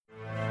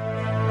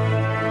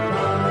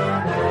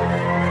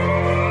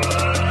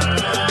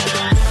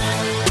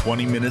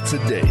20 minutes a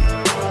day,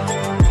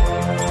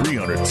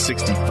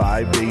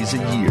 365 days a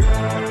year.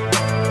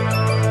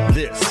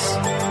 This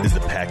is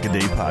the Pack-A-Day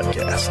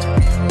Podcast.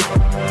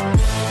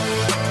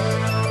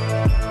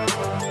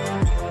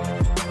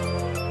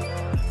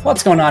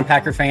 What's going on,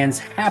 Packer fans?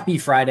 Happy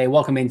Friday.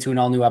 Welcome into an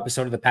all-new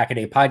episode of the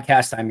Pack-A-Day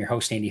Podcast. I'm your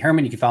host, Andy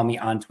Herman. You can follow me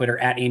on Twitter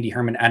at Andy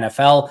Herman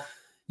NFL.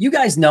 You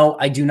guys know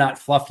I do not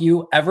fluff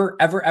you ever,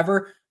 ever,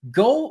 ever.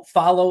 Go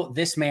follow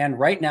this man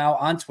right now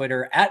on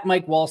Twitter at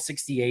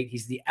MikeWall68.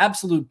 He's the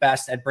absolute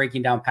best at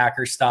breaking down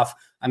Packers stuff.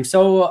 I'm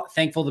so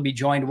thankful to be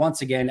joined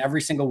once again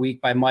every single week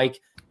by Mike.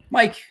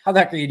 Mike, how the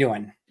heck are you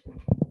doing?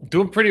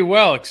 Doing pretty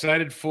well.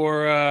 Excited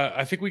for,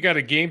 I think we got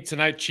a game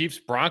tonight, Chiefs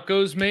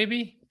Broncos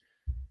maybe.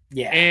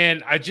 Yeah.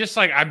 And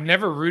I've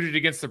never rooted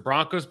against the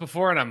Broncos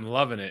before, and I'm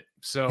loving it.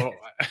 So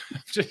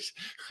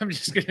I'm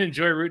just going to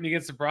enjoy rooting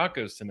against the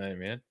Broncos tonight,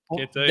 man.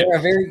 Can't tell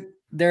you.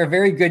 They're a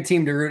very good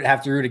team to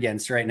have to root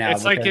against right now.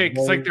 It's like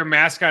their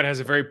mascot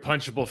has a very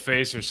punchable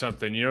face or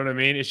something. You know what I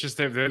mean? It's just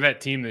they're that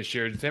team this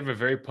year. They have a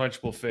very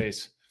punchable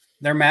face.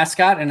 Their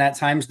mascot, and at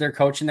times their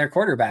coach and their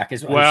quarterback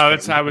is. Well,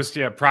 that's how I was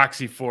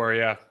proxy for.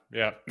 Yeah.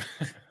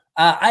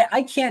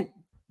 I can't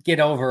get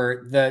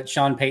over the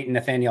Sean Payton,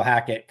 Nathaniel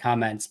Hackett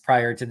comments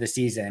prior to the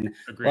season.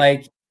 Agreed.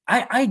 Like,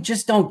 I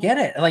just don't get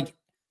it. Like,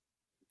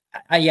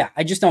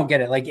 I just don't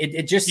get it. Like,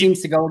 it just seems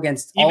to go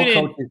against all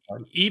coaches.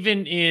 It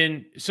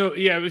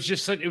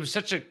was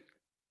such a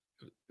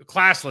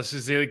classless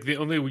is the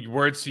only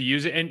words to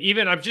use it. And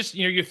even I'm just,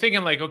 you're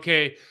thinking like,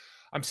 okay,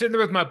 I'm sitting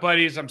there with my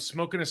buddies. I'm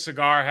smoking a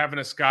cigar, having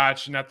a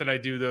scotch. Not that I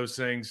do those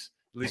things,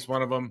 at least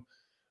one of them.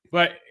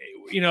 But,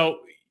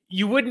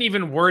 you wouldn't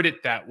even word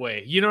it that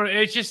way.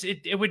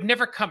 It would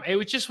never come.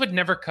 It just would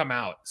never come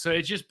out. So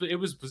it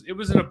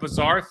was in a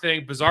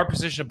bizarre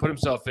position to put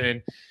himself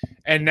in.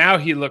 And now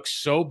he looks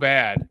so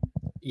bad.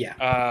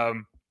 Yeah.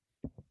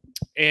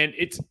 And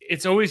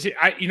it's always,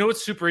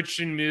 what's super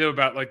interesting to me though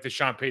about like the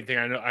Sean Payton thing.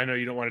 I know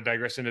you don't want to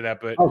digress into that,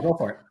 but go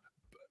for it.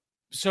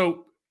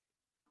 So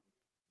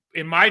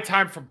in my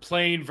time from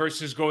playing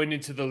versus going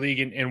into the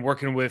league and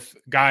working with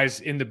guys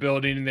in the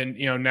building, and then,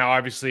 now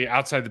obviously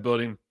outside the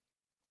building,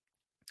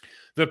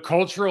 the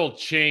cultural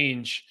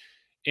change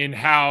in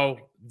how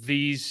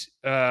these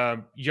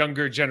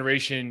younger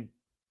generation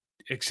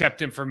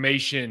accept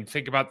information,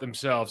 think about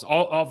themselves,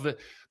 all of the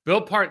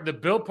Bill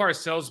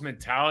Parcells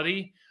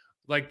mentality,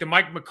 like the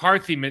Mike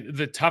McCarthy,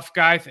 the tough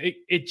guy,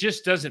 it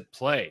just doesn't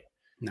play.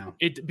 No,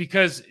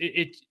 because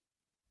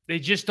they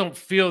just don't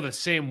feel the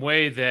same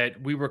way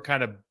that we were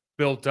kind of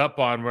built up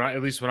on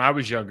at least when I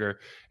was younger.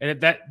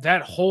 And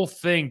that whole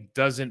thing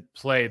doesn't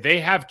play. They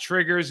have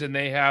triggers and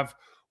they have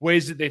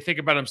ways that they think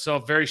about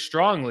themselves very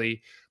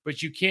strongly,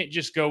 but you can't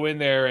just go in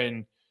there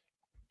and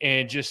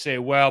just say,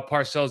 well,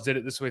 Parcells did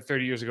it this way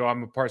 30 years ago.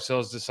 I'm a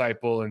Parcells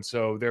disciple, and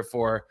so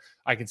therefore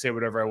I can say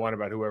whatever I want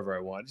about whoever I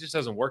want. It just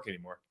doesn't work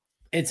anymore.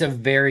 It's a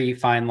very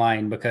fine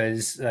line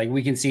because like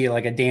we can see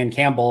like a Dan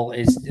Campbell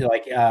is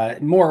like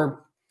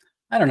more,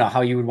 I don't know how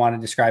you would want to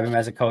describe him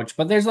as a coach,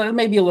 but there's like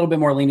maybe a little bit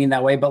more leaning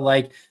that way, but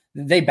like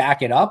they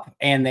back it up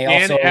and they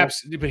also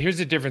absolutely. But here's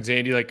the difference,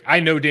 Andy. Like I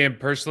know Dan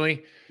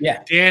personally.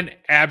 Yeah. Dan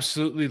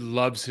absolutely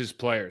loves his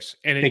players,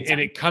 and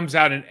it comes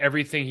out in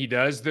everything he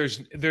does.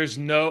 There's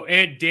no,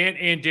 and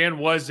Dan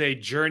was a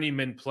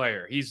journeyman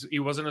player. He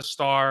wasn't a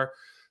star.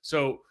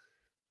 So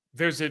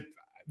there's a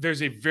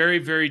very,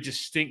 very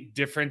distinct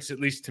difference,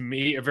 at least to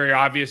me, a very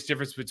obvious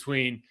difference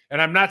between,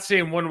 and I'm not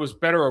saying one was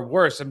better or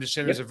worse. I'm just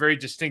saying there's a very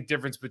distinct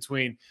difference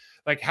between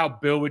like how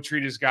Bill would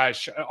treat his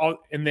guys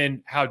and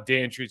then how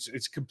Dan treats.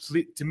 It's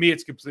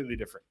completely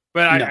different.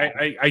 But no.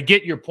 I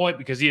get your point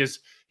because he's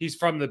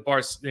from the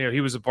bar.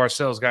 He was a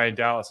Parcells guy in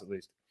Dallas at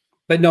least.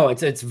 But no,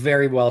 it's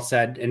very well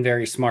said and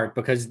very smart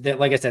because,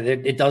 like I said,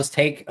 it does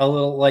take a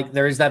little, like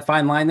there is that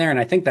fine line there. And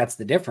I think that's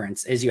the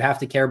difference is you have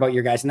to care about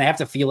your guys and they have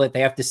to feel it.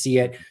 They have to see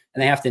it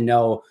and they have to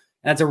know.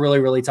 And that's a really,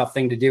 really tough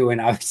thing to do.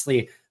 And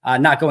obviously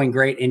not going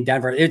great in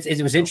Denver.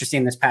 It was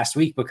interesting this past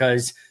week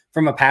because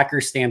from a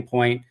Packers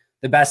standpoint,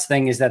 the best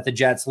thing is that the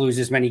Jets lose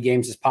as many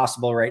games as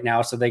possible right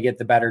now. So they get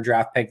the better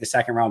draft pick, the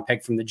second round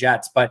pick from the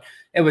Jets. But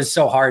it was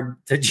so hard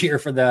to cheer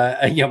for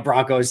the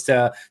Broncos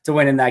to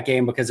win in that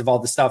game because of all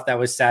the stuff that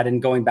was said.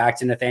 And going back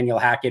to Nathaniel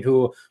Hackett,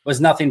 who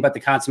was nothing but the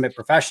consummate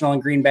professional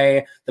in Green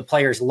Bay. The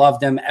players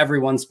loved him.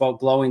 Everyone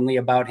spoke glowingly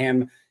about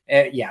him.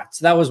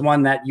 So that was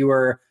one that you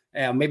were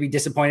maybe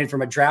disappointed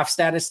from a draft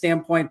status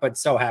standpoint, but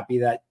so happy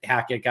that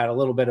Hackett got a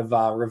little bit of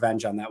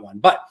revenge on that one.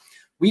 But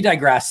we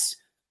digress.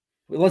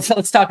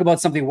 Let's talk about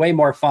something way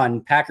more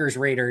fun. Packers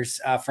Raiders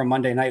from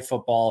Monday Night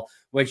Football,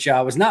 which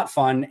was not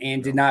fun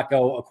and did not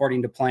go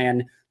according to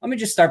plan. Let me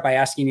just start by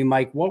asking you,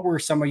 Mike, what were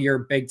some of your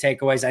big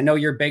takeaways? I know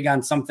you're big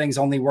on some things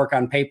only work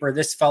on paper.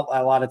 This felt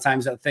a lot of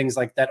times that things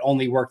like that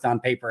only worked on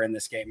paper in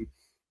this game.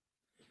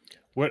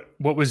 What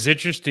was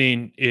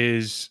interesting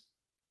is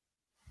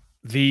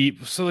the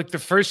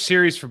first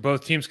series for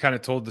both teams kind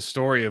of told the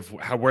story of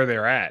where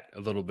they're at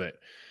a little bit.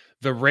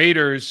 The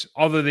Raiders,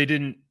 although they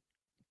didn't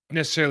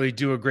necessarily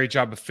do a great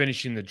job of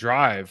finishing the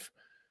drive,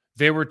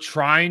 they were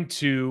trying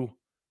to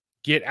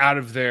get out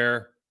of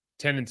there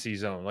tendency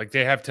zone. Like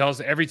they have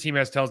tells. Every team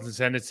has tells and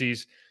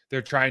tendencies.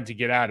 They're trying to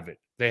get out of it.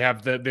 They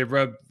have they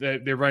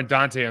run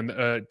Dante on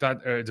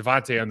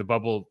Devontae on the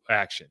bubble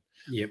action.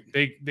 Yep.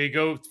 They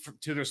go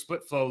to their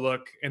split flow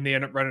look, and they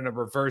end up running a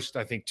reversed,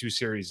 I think, 2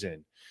 series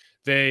in.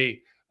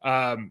 They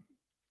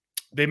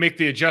make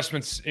the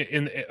adjustments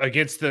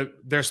against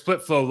their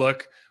split flow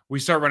look. We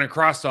start running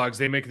cross dogs.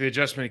 They make the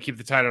adjustment and keep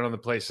the tight end on the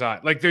play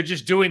side. Like they're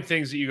just doing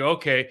things that you go,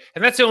 okay.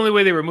 And that's the only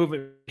way they were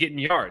moving, getting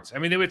yards. I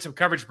mean, they had some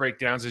coverage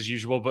breakdowns as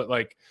usual, but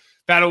like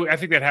that, I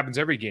think that happens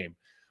every game.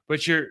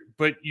 But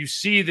you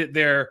see that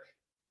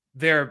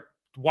they're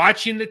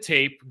watching the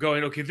tape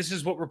going, okay, this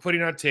is what we're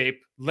putting on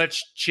tape.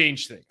 Let's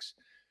change things.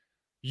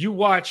 You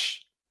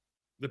watch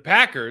the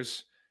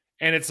Packers,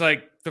 and it's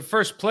like the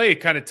first play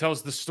kind of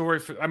tells the story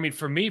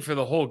for me, for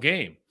the whole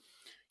game.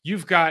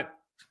 You've got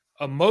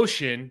a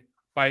motion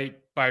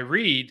by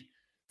Reed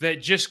that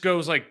just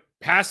goes like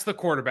past the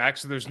quarterback.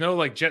 So there's no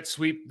like jet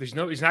sweep. He's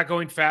not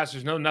going fast.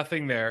 There's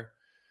nothing there.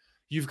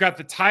 You've got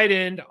the tight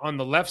end on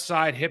the left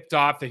side hipped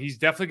off that he's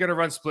definitely going to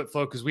run split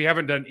flow because we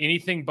haven't done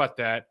anything but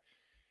that.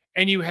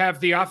 And you have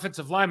the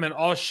offensive linemen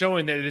all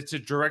showing that it's a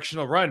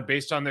directional run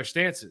based on their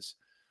stances.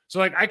 So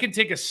like I can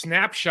take a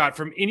snapshot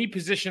from any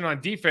position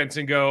on defense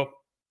and go,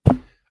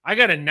 I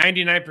got a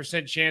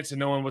 99% chance of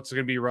knowing what's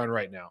going to be run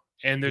right now.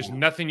 And there's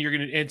nothing you're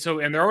going to,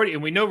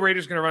 and we know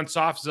Raiders going to run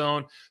soft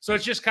zone. So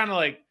it's just kind of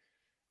like,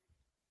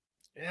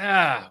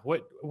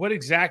 what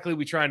exactly are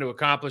we trying to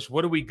accomplish?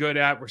 What are we good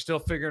at? We're still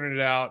figuring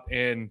it out.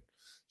 And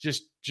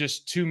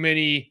just too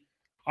many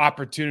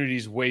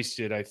opportunities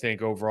wasted, I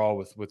think, overall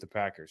with the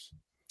Packers.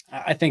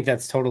 I think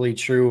that's totally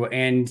true.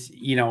 And,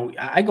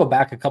 I go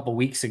back a couple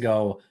weeks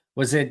ago.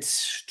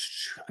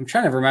 I'm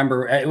trying to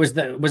remember. Was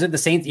it the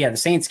Saints? Yeah, the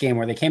Saints game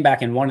where they came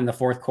back and won in the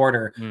fourth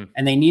quarter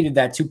and they needed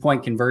that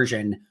 2-point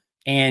conversion.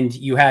 And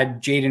you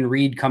had Jayden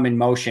Reed come in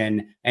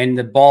motion and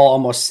the ball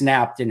almost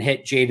snapped and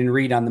hit Jayden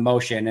Reed on the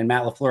motion. And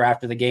Matt LaFleur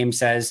after the game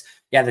says,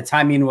 yeah, the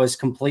timing was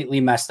completely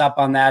messed up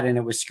on that. And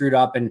it was screwed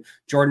up. And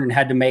Jordan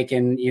had to make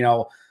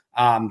a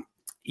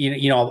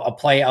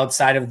play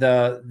outside of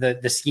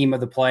the scheme of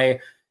the play.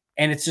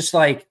 And it's just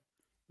like,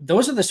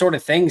 those are the sort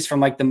of things from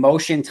like the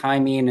motion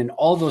timing and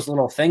all those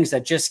little things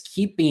that just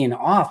keep being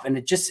off.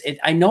 And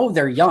I know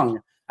they're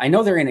young. I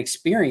know they're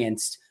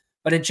inexperienced,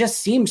 but it just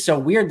seems so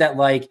weird that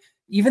like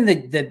even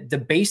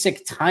the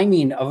basic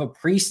timing of a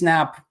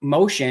pre-snap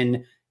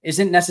motion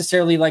isn't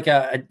necessarily like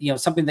a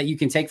something that you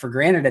can take for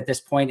granted at this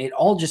point. It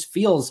all just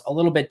feels a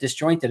little bit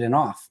disjointed and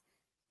off.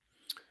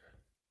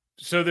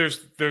 So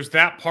there's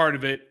that part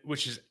of it,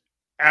 which is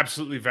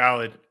absolutely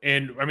valid.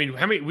 And I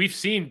mean, we've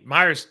seen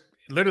Myers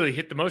literally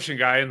hit the motion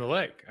guy in the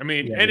leg. I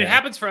mean, it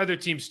happens for other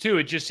teams too.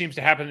 It just seems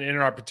to happen in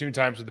inopportune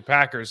times with the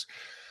Packers.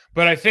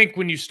 But I think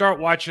when you start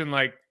watching,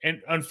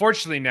 and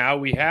unfortunately now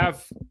we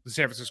have the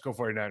San Francisco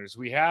 49ers,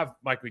 we have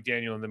Mike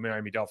McDaniel and the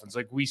Miami Dolphins.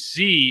 Like we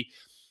see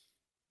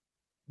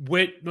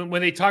when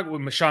they talk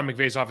with Sean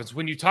McVay's offense,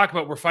 when you talk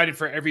about we're fighting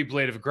for every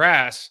blade of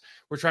grass,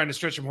 we're trying to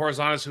stretch them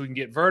horizontal so we can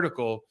get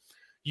vertical.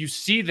 You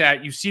see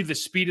that, you see the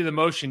speed of the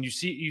motion, you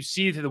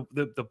see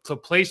the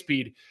play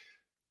speed.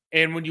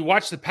 And when you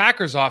watch the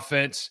Packers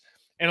offense,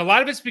 and a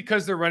lot of it's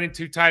because they're running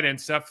 2 tight end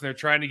stuff and they're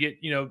trying to get,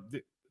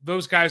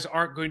 those guys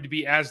aren't going to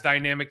be as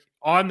dynamic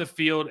on the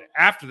field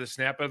after the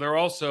snap, but they're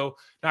also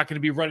not going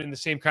to be running the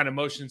same kind of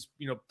motions,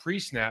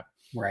 pre-snap.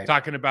 Right.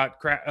 Talking about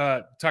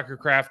Tucker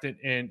Kraft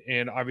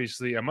and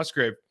obviously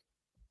Musgrave.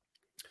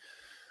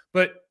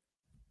 But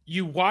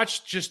you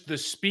watch just the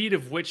speed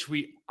of which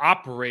we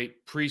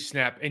operate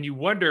pre-snap, and you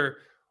wonder,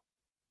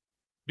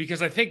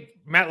 because I think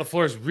Matt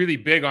LaFleur is really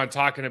big on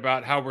talking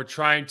about how we're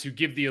trying to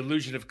give the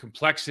illusion of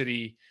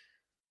complexity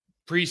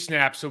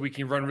pre-snap so we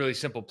can run really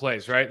simple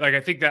plays, right? Like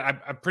I think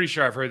that I'm pretty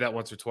sure I've heard that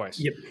once or twice.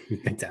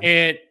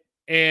 Yep.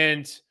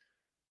 And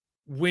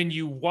when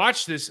you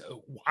watch this,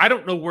 I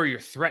don't know where you're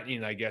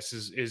threatening, I guess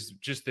is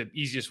just the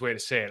easiest way to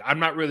say it. I'm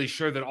not really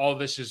sure that all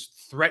this is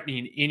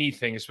threatening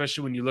anything,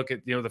 especially when you look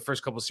at, the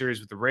first couple of series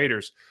with the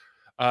Raiders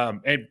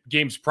and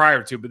games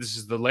prior to, but this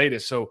is the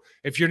latest. So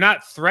if you're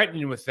not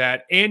threatening with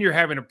that and you're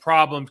having a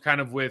problem kind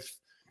of with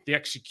the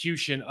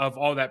execution of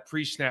all that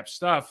pre-snap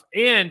stuff,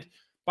 and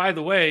by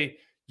the way,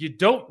 you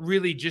don't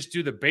really just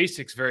do the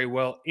basics very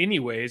well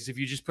anyways. If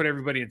you just put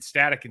everybody in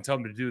static and tell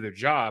them to do their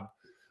job,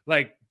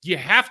 like you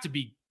have to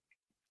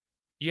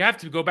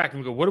go back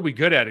and go, what are we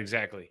good at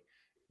exactly?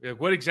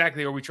 Like, what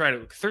exactly are we trying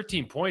to?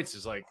 13 points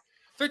is like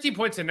 13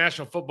 points in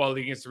National Football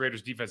League against the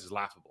Raiders defense is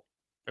laughable.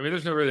 I mean,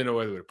 there's really no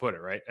other way to put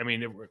it, right? I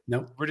mean, if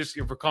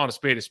we're calling a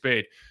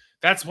spade,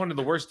 that's one of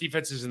the worst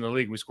defenses in the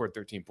league. We scored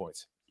 13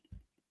 points.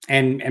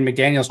 And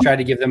McDaniels tried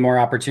to give them more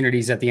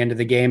opportunities at the end of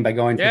the game by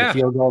going for the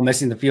field goal,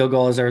 missing the field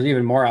goal, as there was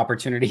even more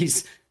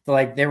opportunities.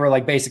 Like they were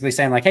like basically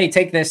saying like, hey,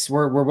 take this.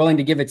 We're willing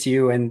to give it to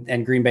you.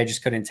 And Green Bay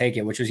just couldn't take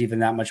it, which was even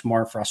that much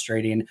more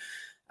frustrating.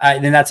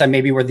 Then that's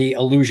maybe where the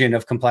illusion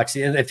of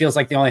complexity, it feels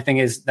like the only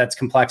thing that's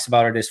complex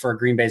about it is for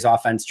Green Bay's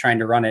offense trying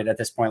to run it at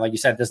this point. Like you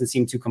said, it doesn't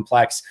seem too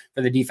complex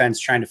for the defense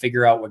trying to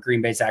figure out what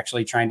Green Bay's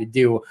actually trying to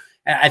do.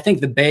 And I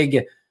think the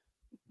big,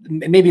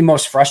 maybe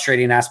most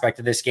frustrating aspect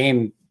of this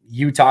game,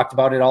 You talked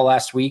about it all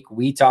last week.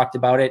 We talked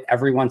about it.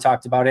 Everyone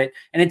talked about it.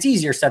 And it's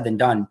easier said than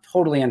done.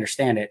 Totally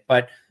understand it.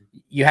 But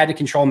you had to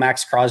control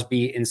Max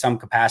Crosby in some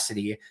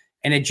capacity.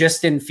 And it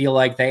just didn't feel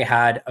like they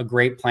had a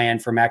great plan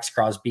for Max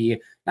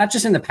Crosby, not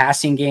just in the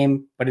passing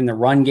game, but in the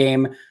run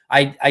game.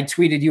 I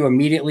tweeted you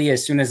immediately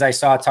as soon as I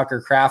saw Tucker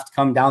Kraft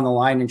come down the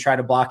line and try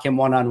to block him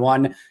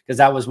one-on-one, because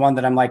that was one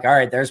that I'm like, all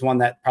right, there's one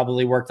that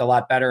probably worked a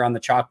lot better on the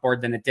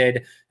chalkboard than it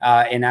did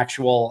in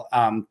actual,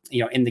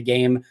 in the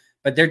game.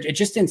 But it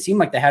just didn't seem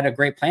like they had a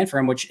great plan for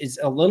him, which is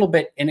a little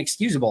bit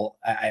inexcusable,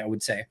 I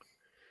would say.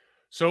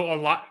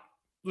 So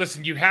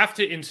listen, you have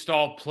to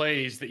install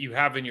plays that you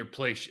have in your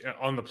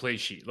on the play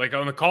sheet. Like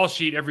on the call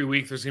sheet every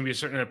week, there's going to be a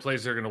certain amount of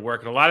plays that are going to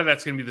work. And a lot of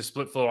that's going to be the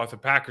split flow off the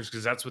Packers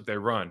because that's what they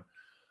run.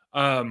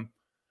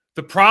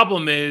 The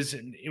problem is,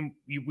 and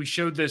we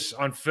showed this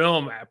on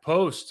film at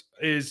post,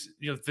 is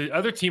the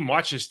other team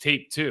watches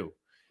tape too.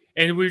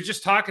 And we were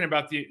just talking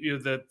about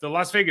the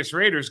Las Vegas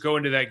Raiders go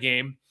into that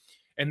game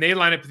and they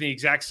line up in the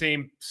exact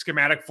same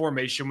schematic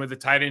formation with the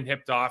tight end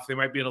hipped off. They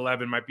might be in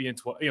 11, might be in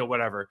 12,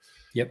 whatever.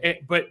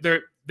 Yep. But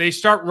they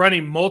start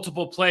running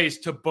multiple plays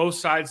to both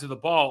sides of the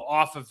ball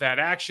off of that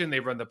action. They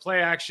run the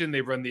play action.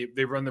 They run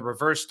the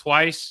reverse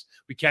twice.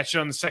 We catch it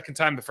on the second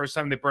time. The first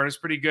time they burn us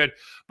pretty good,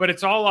 but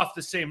it's all off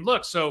the same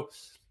look. So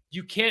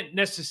you can't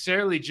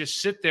necessarily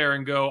just sit there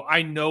and go,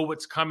 I know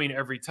what's coming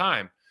every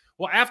time.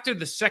 Well, after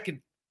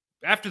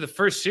the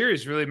first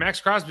series, really, Max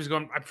Crosby's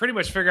going, I pretty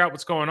much figure out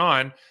what's going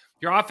on.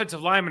 Your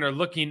offensive linemen are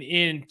looking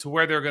in to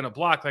where they're going to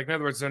block. Like, in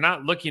other words, they're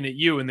not looking at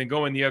you and then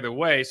going the other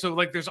way. So,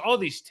 like, there's all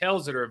these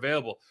tells that are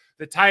available.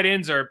 The tight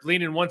ends are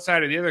leaning one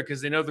side or the other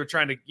because they know they're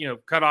trying to,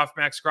 cut off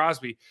Max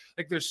Crosby.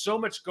 Like, there's so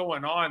much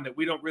going on that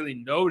we don't really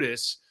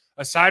notice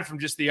aside from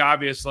just the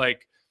obvious,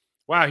 like,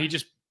 wow, he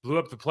just blew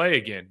up the play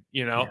again,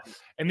 Yeah.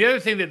 And the other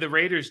thing that the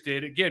Raiders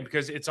did, again,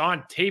 because it's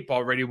on tape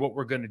already what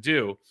we're going to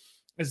do,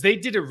 is they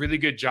did a really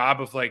good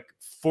job of, like,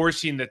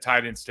 forcing the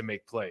tight ends to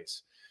make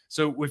plays.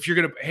 So if you're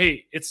going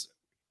to,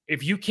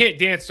 if you can't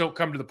dance, don't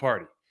come to the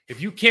party. If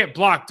you can't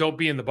block, don't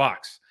be in the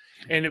box.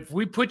 And if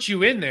we put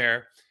you in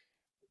there,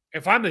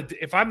 if I'm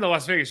the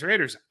Las Vegas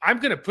Raiders, I'm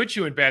going to put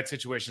you in bad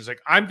situations. Like,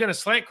 I'm going to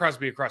slant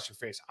Crosby across your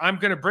face. I'm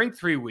going to bring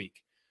 3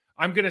 weak.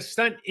 I'm going to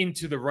stunt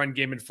into the run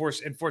game and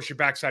force your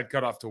backside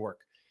cutoff to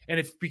work.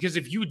 And because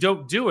if you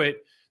don't do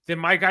it, then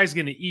my guy's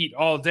going to eat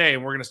all day,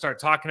 and we're going to start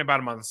talking about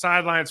him on the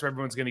sidelines, where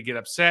everyone's going to get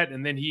upset,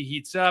 and then he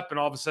heats up, and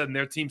all of a sudden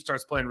their team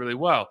starts playing really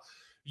well.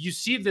 You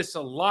see this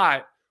a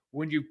lot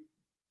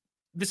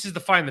this is the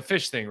find the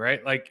fish thing,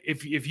 right? Like,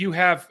 if you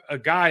have a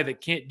guy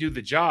that can't do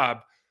the job,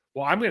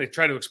 well, I'm going to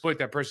try to exploit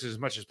that person as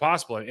much as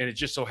possible. And it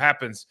just so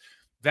happens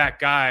that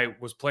guy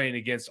was playing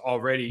against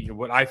already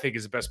what I think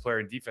is the best player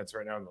in defense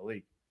right now in the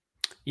league.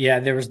 Yeah,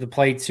 there was the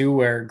play too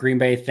where Green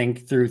Bay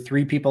threw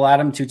 3 people at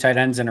him, 2 tight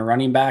ends and a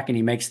running back, and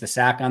he makes the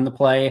sack on the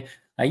play.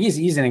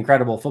 He's an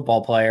incredible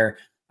football player.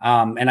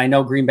 And I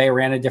know Green Bay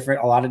ran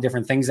a lot of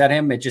different things at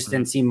him. It just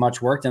didn't seem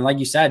much worked. And like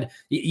you said,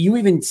 you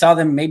even saw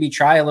them maybe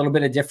try a little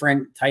bit of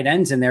different tight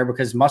ends in there,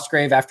 because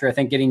Musgrave, after I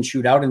think getting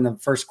chewed out in the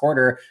first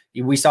quarter,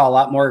 we saw a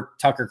lot more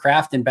Tucker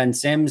Kraft and Ben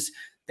Sims.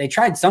 They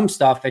tried some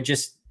stuff.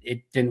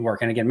 It didn't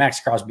work. And again, Max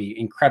Crosby,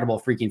 incredible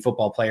freaking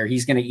football player.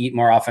 He's going to eat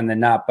more often than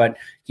not, but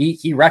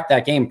he wrecked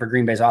that game for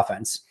Green Bay's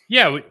offense.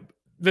 Yeah.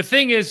 The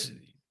thing is,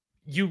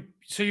 you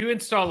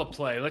install a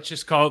play. Let's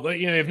just call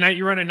it, if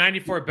you run a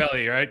 94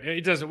 belly, right?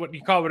 It doesn't, what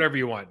you call it, whatever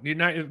you want. You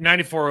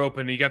 94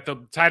 open, you got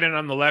the tight end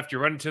on the left, you're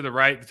running to the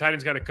right. The tight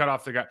end's got to cut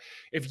off the guy.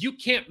 If you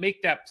can't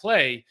make that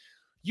play,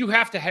 you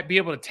have to be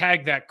able to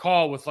tag that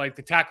call with, like,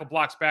 the tackle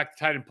blocks back,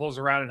 the tight end pulls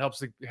around and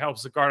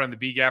helps the guard on the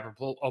B gap,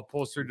 or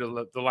pulls through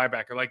to the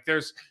linebacker. Like,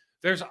 there's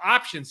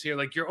options here.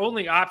 Like, your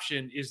only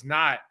option is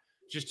not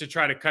just to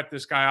try to cut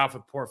this guy off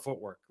with poor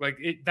footwork. Like,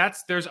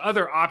 there's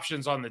other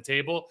options on the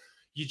table.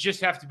 You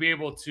just have to be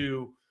able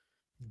to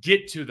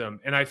get to them.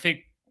 And I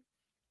think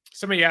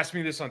somebody asked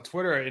me this on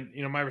Twitter,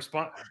 and, my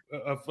response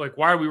of, like,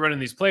 why are we running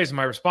these plays? And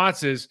my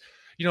response is,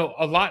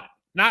 a lot,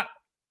 not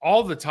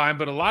all the time,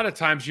 but a lot of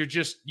times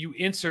you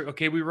insert,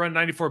 okay, we run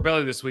 94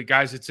 belly this week,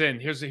 guys, it's in.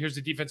 Here's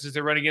the defenses they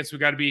run against. You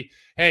got to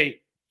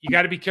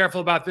be careful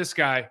about this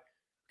guy.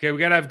 Okay, we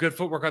got to have good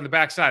footwork on the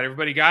backside.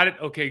 Everybody got it?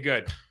 Okay,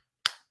 good.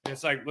 And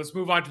it's like, let's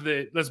move on to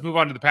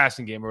the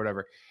passing game or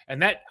whatever. And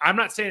that, I'm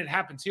not saying it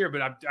happens here,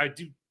 but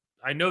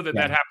I know that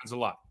happens a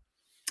lot.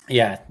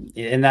 Yeah.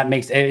 And that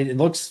makes it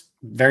looks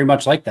very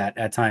much like that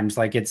at times.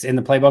 Like, it's in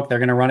the playbook, they're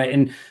going to run it.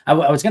 And I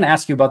was going to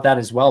ask you about that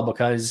as well,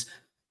 because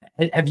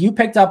have you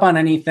picked up on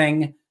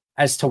anything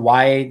as to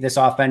why this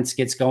offense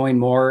gets going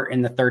more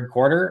in the third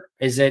quarter?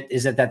 Is it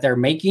that they're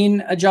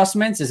making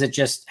adjustments? Is it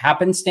just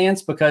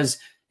happenstance? Because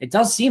it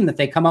does seem that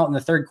they come out in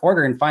the third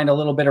quarter and find a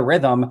little bit of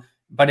rhythm,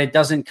 but it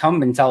doesn't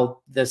come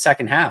until the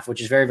second half,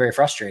 which is very, very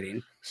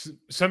frustrating.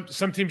 Some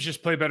teams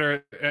just play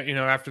better,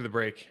 after the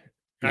break.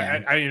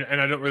 Yeah.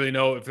 I don't really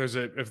know if there's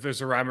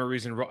a rhyme or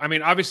reason. I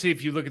mean, obviously,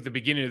 if you look at the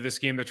beginning of this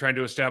game, they're trying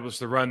to establish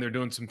the run. They're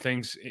doing some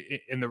things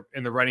in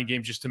the running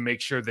game just to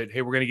make sure that,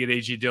 hey, we're going to get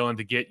A.J. Dillon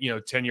to get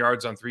 10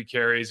 yards on 3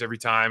 carries every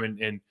time,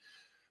 and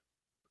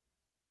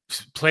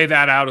play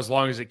that out as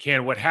long as it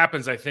can. What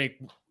happens, I think,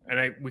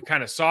 we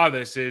kind of saw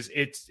this, is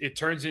it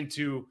turns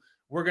into,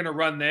 we're going to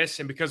run this,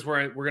 and because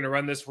we're going to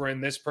run this, we're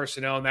in this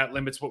personnel, and that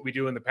limits what we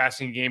do in the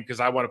passing game because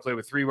I want to play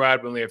with 3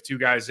 wide. We only have 2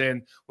 guys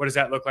in. What does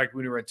that look like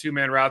when we run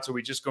 2-man routes? Are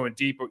we just going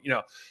deep? Or,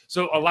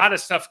 so a lot of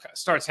stuff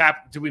starts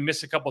happening. Do we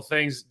miss a couple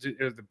things?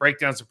 The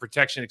breakdowns of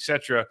protection,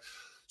 etc.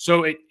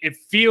 So it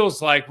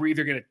feels like we're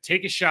either going to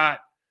take a shot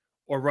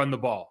or run the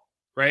ball,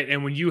 right?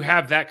 And when you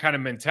have that kind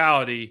of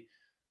mentality,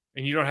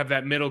 and you don't have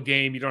that middle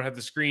game, you don't have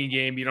the screen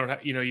game, you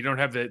don't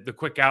have the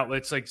quick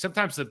outlets. Like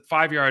sometimes the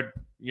 5-yard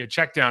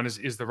check down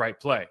is the right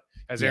play,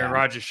 as Aaron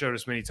Rodgers showed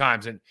us many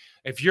times. And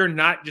if you're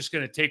not just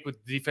going to take what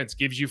the defense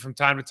gives you from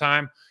time to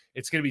time,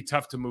 it's going to be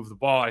tough to move the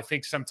ball. I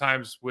think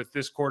sometimes with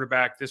this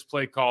quarterback, this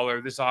play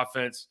caller, this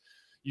offense,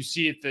 you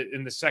see it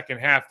in the second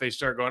half, they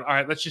start going, all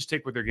right, let's just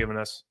take what they're giving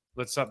us.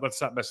 Let's stop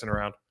messing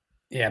around.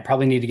 Yeah,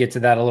 probably need to get to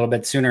that a little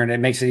bit sooner. And it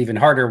makes it even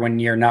harder when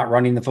you're not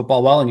running the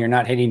football well and you're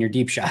not hitting your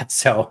deep shots.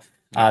 So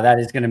that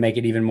is going to make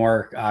it even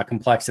more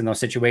complex in those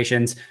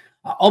situations.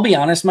 I'll be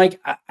honest,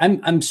 Mike,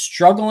 I'm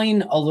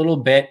struggling a little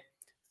bit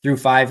through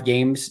 5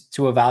 games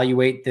to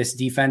evaluate this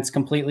defense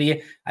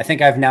completely. I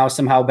think I've now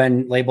somehow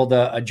been labeled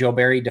a Joe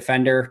Barry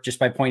defender just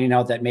by pointing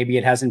out that maybe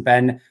it hasn't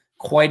been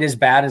quite as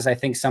bad as I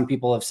think some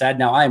people have said.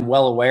 Now, I'm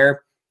well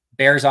aware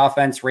Bears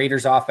offense,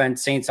 Raiders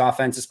offense, Saints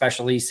offense,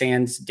 especially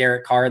sans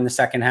Derek Carr in the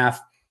second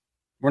half.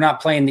 We're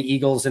not playing the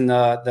Eagles and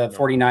the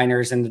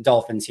 49ers and the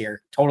Dolphins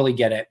here. Totally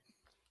get it.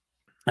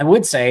 I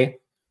would say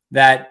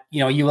that,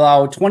 you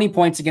allow 20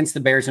 points against the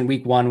Bears in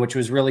week 1, which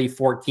was really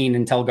 14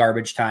 until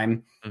garbage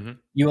time. Mm-hmm.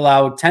 You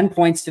allow 10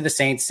 points to the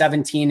Saints,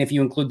 17 if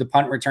you include the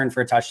punt return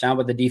for a touchdown,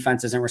 but the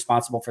defense isn't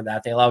responsible for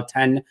that. They allow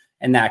 10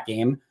 in that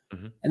game.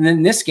 Mm-hmm. And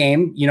then this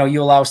game,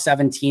 you allow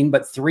 17,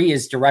 but 3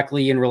 is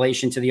directly in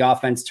relation to the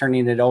offense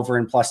turning it over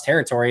in plus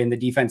territory. And the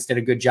defense did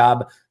a good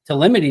job to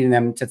limiting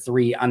them to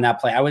 3 on that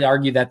play. I would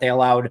argue that they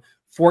allowed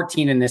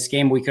 14 in this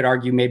game. We could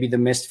argue maybe the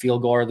missed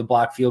field goal or the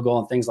blocked field goal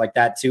and things like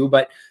that too,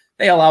 but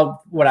they allowed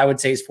what I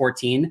would say is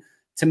 14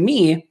 to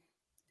me.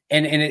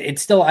 And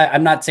it's still,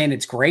 I'm not saying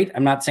it's great.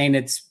 I'm not saying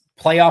it's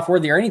playoff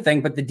worthy or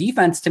anything, but the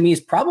defense to me is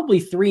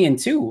probably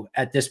 3-2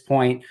 at this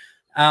point.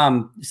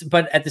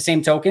 But at the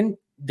same token,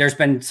 there's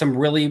been some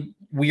really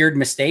weird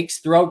mistakes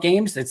throughout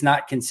games. It's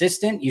not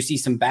consistent. You see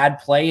some bad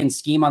play and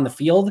scheme on the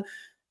field.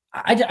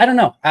 I don't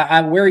know.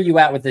 Where are you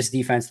at with this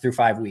defense through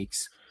 5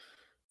 weeks?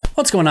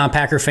 What's going on,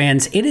 Packer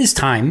fans? It is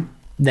time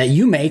that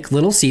you make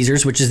Little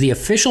Caesars, which is the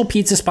official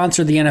pizza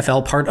sponsor of the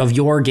NFL, part of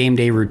your game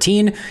day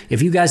routine.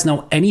 If you guys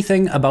know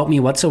anything about me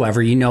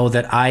whatsoever, you know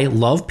that I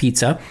love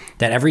pizza,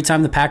 that every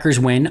time the Packers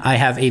win, I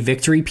have a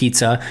victory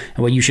pizza.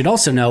 And what you should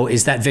also know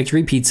is that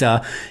victory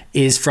pizza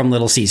is from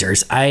Little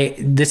Caesars.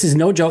 This is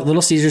no joke.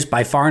 Little Caesars,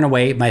 by far and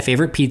away, my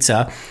favorite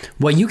pizza.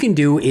 What you can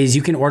do is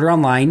you can order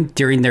online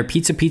during their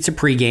Pizza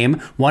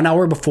pregame, 1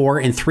 hour before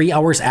and 3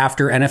 hours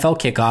after NFL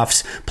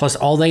kickoffs, plus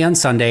all day on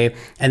Sunday.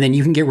 And then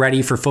you can get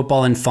ready for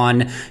football and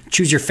fun.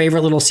 Choose your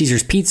favorite Little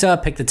Caesars pizza,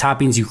 pick the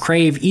toppings you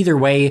crave. Either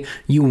way,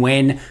 you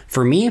win.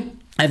 For me,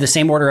 I have the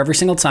same order every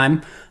single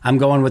time. I'm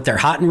going with their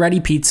hot and ready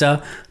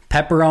pizza,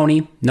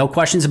 pepperoni, no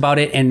questions about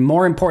it. And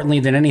more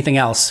importantly than anything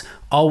else,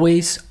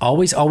 always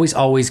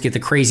get the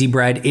crazy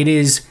bread. It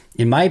is,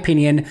 in my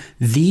opinion,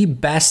 the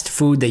best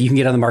food that you can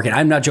get on the market.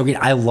 I'm not joking.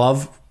 I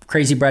love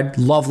crazy bread.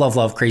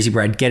 Love crazy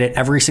bread. Get it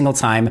every single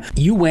time.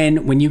 You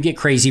win when you get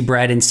crazy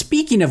bread. And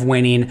speaking of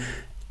winning,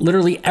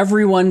 literally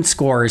everyone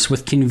scores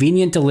with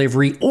convenient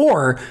delivery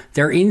or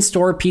their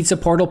in-store pizza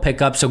portal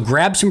pickup. So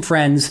grab some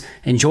friends,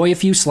 enjoy a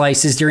few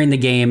slices during the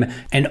game,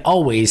 and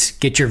always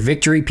get your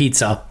victory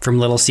pizza from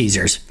Little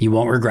Caesars. You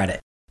won't regret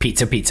it.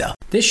 Pizza.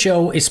 This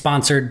show is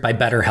sponsored by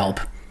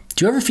BetterHelp.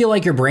 Do you ever feel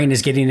like your brain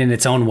is getting in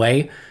its own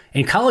way?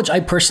 In college,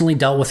 I personally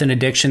dealt with an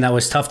addiction that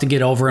was tough to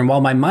get over, and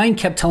while my mind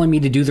kept telling me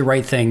to do the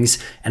right things,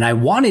 and I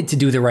wanted to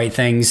do the right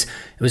things,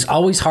 it was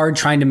always hard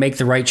trying to make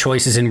the right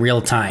choices in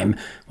real time.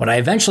 What I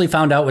eventually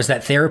found out was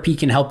that therapy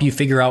can help you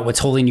figure out what's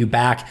holding you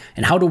back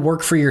and how to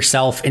work for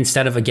yourself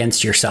instead of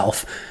against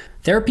yourself.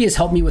 Therapy has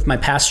helped me with my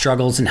past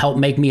struggles and helped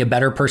make me a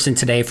better person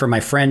today for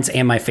my friends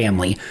and my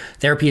family.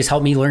 Therapy has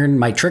helped me learn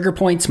my trigger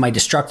points, my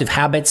destructive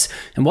habits,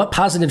 and what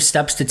positive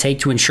steps to take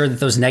to ensure that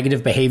those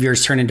negative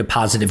behaviors turn into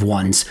positive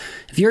ones.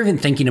 If you're even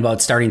thinking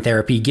about starting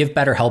therapy, give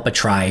BetterHelp a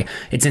try.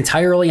 It's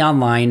entirely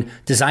online,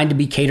 designed to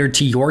be catered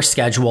to your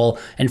schedule,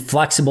 and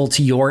flexible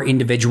to your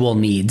individual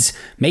needs.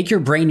 Make your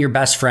brain your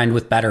best friend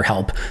with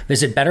BetterHelp.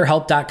 Visit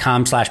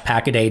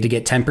BetterHelp.com/Packaday to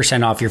get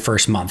 10% off your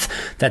first month.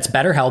 That's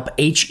BetterHelp,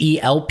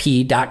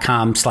 HELP.com/Packaday.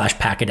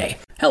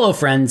 Hello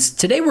friends,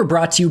 today we're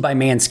brought to you by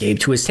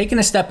Manscaped, who has taken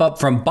a step up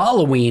from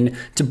Balloween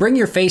to bring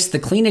your face the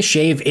cleanest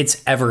shave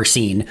it's ever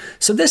seen.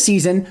 So this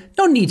season,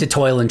 no need to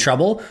toil and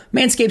trouble.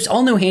 Manscaped's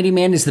all-new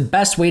Handyman is the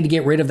best way to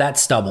get rid of that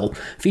stubble.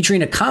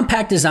 Featuring a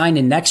compact design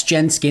and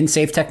next-gen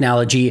skin-safe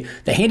technology,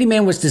 the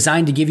Handyman was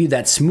designed to give you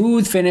that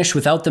smooth finish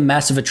without the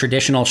mess of a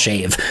traditional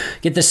shave.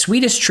 Get the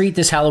sweetest treat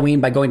this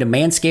Halloween by going to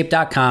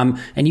manscaped.com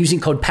and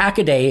using code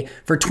PACKADAY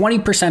for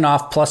 20%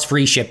 off plus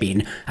free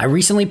shipping. I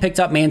recently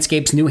picked up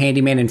Manscaped's new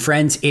Handyman, and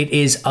friends, friends, it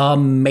is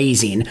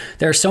amazing.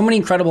 There are so many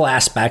incredible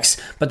aspects,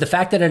 but the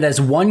fact that it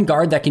has one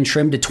guard that can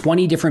trim to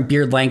 20 different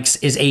beard lengths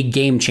is a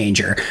game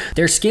changer.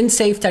 Their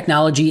skin-safe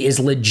technology is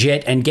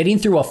legit, and getting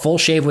through a full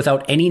shave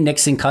without any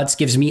nicks and cuts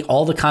gives me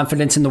all the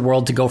confidence in the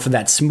world to go for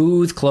that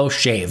smooth, close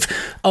shave.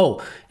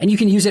 Oh, and you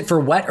can use it for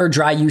wet or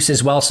dry use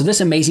as well, so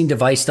this amazing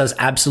device does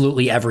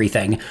absolutely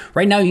everything.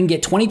 Right now, you can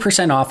get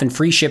 20% off and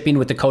free shipping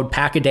with the code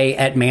PACKADAY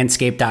at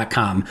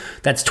manscaped.com.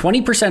 That's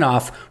 20%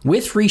 off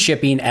with free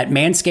shipping at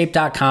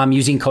manscaped.com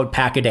using code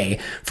PACKADAY.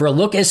 For a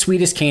look as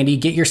sweet as candy,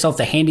 get yourself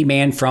the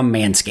handyman from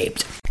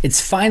Manscaped. It's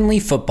finally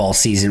football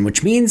season,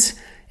 which means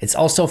it's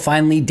also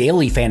finally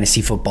daily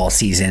fantasy football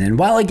season. And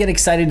while I get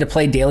excited to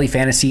play daily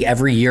fantasy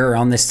every year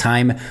around this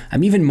time,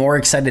 I'm even more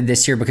excited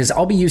this year because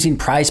I'll be using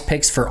Prize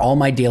Picks for all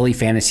my daily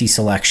fantasy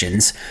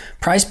selections.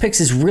 Prize Picks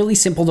is really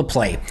simple to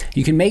play.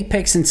 You can make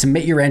picks and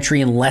submit your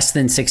entry in less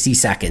than 60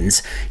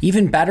 seconds.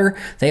 Even better,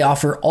 they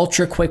offer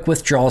ultra quick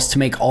withdrawals to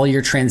make all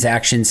your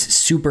transactions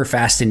super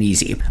fast and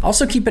easy.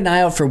 Also keep an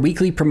eye out for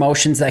weekly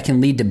promotions that can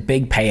lead to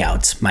big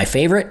payouts. My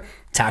favorite?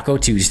 Taco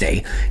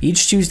Tuesday.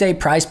 Each Tuesday,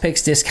 Prize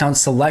Picks discounts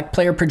select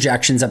player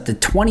projections up to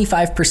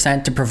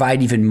 25% to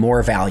provide even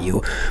more value.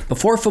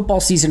 Before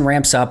football season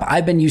ramps up,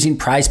 I've been using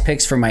Prize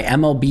Picks for my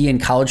MLB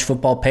and college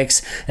football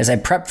picks as I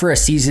prep for a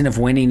season of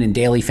winning in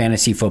daily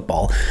fantasy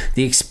football.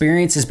 The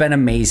experience has been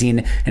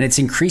amazing, and it's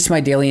increased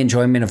my daily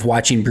enjoyment of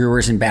watching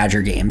Brewers and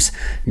Badger games.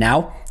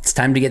 Now, it's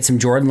time to get some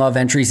Jordan Love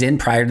entries in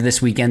prior to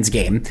this weekend's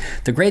game.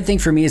 The great thing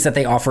for me is that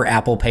they offer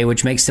Apple Pay,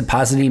 which makes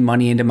depositing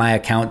money into my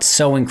account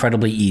so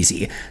incredibly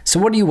easy. So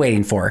what are you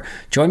waiting for?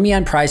 Join me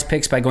on Prize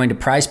Picks by going to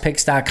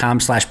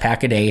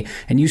prizepicks.com/packaday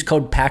and use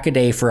code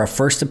PACKADAY for a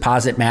first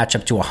deposit match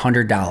up to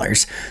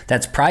 $100.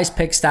 That's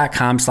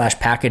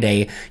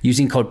prizepicks.com/packaday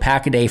using code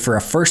PACKADAY for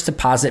a first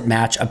deposit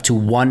match up to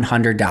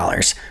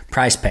 $100.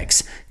 Prize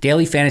Picks,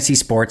 daily fantasy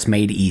sports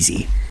made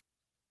easy.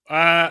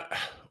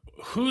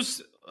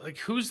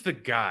 Who's the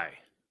guy?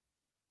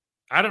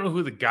 I don't know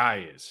who the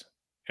guy is.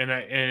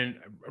 And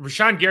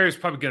Rashawn Gary is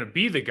probably going to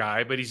be the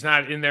guy, but he's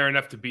not in there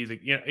enough to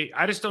be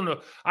I just don't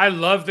know. I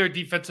love their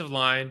defensive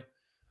line.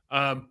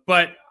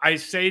 But I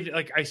say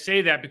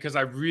that because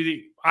I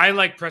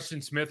like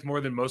Preston Smith more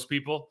than most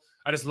people.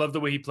 I just love the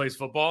way he plays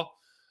football.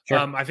 Sure.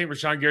 I think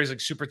Rashawn Gary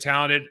is super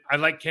talented. I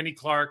like Kenny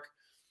Clark.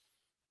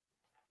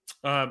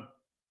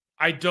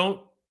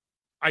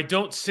 I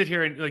don't sit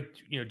here and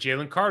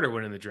Jalen Carter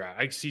went in the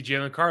draft. I see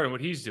Jalen Carter and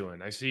what he's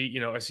doing. I see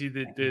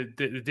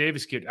the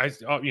Davis kid.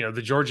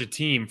 The Georgia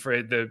team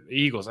for the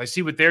Eagles. I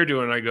see what they're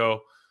doing. And I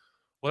go,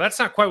 well, that's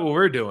not quite what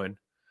we're doing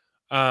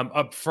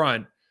up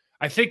front.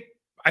 I think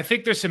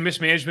there's some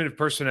mismanagement of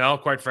personnel.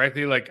 Quite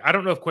frankly, I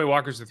don't know if Quay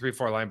Walker's a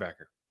 3-4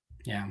 linebacker.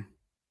 Yeah,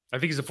 I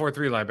think he's a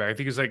 4-3 linebacker. I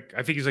think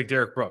he's like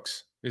Derek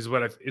Brooks. Is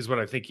what I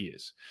think he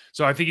is.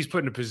 So I think he's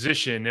put in a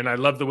position, and I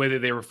love the way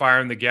that they were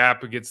firing the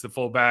gap against the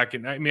fullback.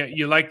 And I mean,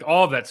 you liked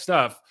all that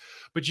stuff,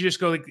 but you just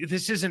go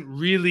this isn't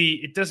really.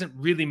 It doesn't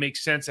really make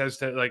sense as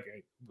to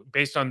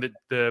based on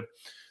the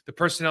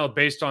personnel,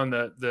 based on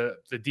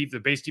the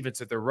base defense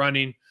that they're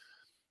running.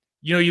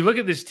 You look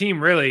at this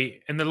team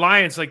really, and the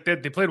Lions they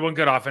played one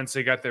good offense.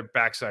 They got their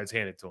backsides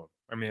handed to them.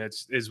 I mean, it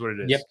is what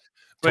it is. Yep,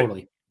 but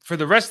totally. For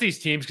the rest of these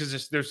teams,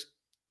 because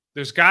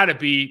there's got to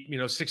be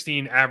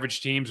 16 average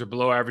teams or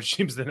below average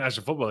teams in the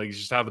National Football League. It's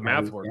just how the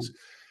math works. Yeah.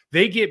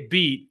 They get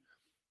beat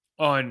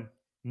on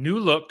new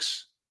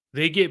looks,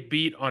 they get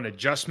beat on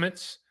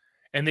adjustments,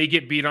 and they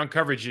get beat on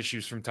coverage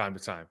issues from time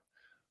to time.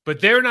 But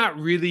they're not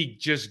really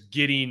just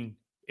getting,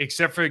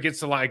 except for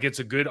against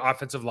a good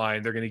offensive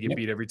line, they're going to get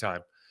beat every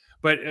time.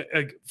 But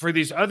for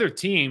these other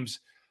teams,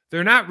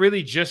 they're not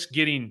really just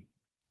getting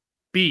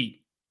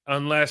beat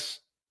unless.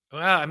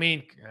 Well, I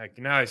mean,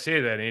 now I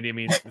say that, Andy. I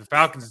mean, the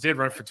Falcons did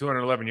run for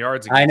 211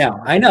 yards. I know.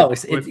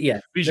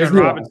 Bijan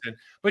Robinson.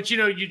 But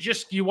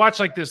you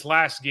watch this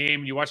last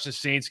game, you watch the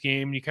Saints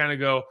game, and you kind of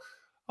go,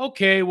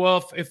 okay,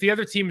 well, if the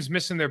other team is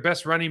missing their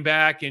best running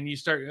back, and you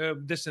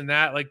start this and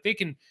that,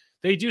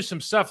 they do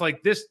some stuff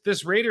like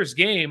this Raiders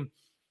game.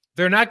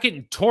 They're not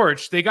getting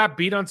torched. They got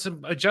beat on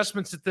some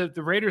adjustments that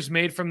the Raiders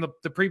made from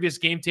the previous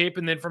game tape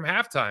and then from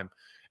halftime,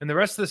 and the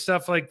rest of the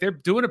stuff. They're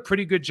doing a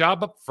pretty good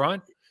job up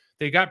front.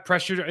 They got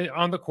pressure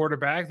on the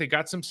quarterback. They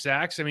got some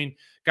sacks. I mean,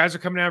 guys are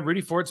coming out.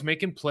 Rudy Ford's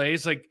making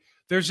plays.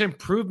 There's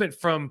improvement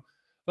from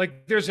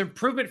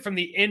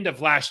the end of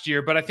last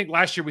year. But I think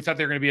last year we thought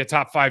they were going to be a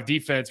top 5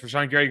 defense.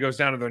 Rashawn Gary goes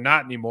down and they're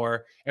not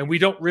anymore. And we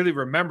don't really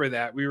remember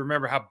that. We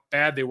remember how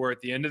bad they were at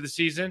the end of the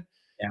season.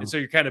 Yeah. And so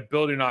you're kind of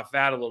building off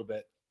that a little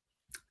bit.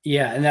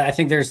 Yeah, and I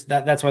think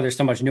that's why there's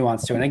so much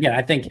nuance to it. And again,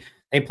 I think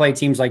they play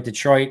teams like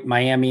Detroit,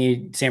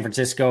 Miami, San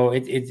Francisco.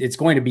 It's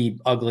going to be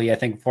ugly, I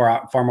think,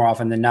 far more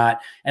often than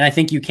not. And I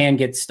think you can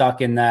get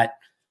stuck in that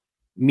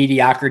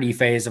mediocrity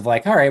phase of all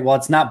right, well,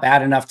 it's not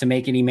bad enough to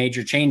make any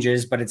major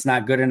changes, but it's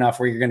not good enough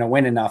where you're going to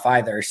win enough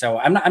either. So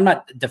I'm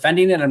not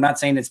defending it. I'm not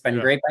saying it's been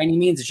great by any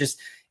means. It's just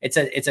it's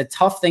a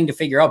tough thing to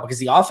figure out because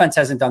the offense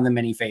hasn't done them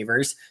any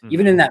favors. Mm-hmm.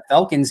 Even in that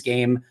Falcons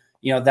game,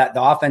 that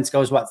the offense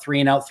goes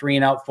 3 and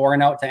out, 4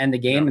 and out to end the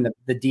game. And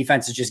the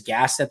defense is just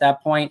gassed at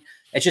that point.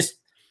 It's just,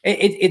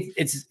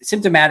 It's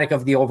symptomatic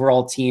of the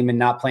overall team and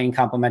not playing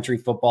complementary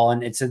football.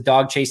 And it's a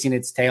dog chasing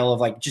its tail of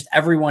like, just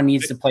everyone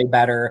needs to play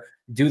better,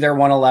 do their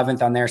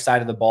 111th on their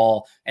side of the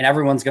ball, and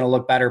everyone's going to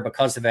look better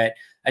because of it.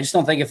 I just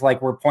don't think if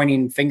like we're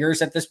pointing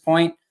fingers at this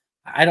point,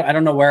 I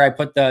don't know where I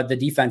put the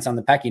defense on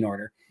the pecking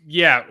order.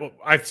 Yeah, well,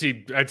 I'd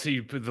see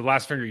you put the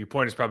last finger you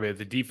point is probably at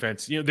the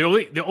defense. You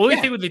know, the only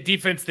thing with the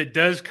defense that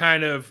does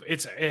kind of,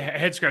 it's a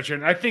head scratcher.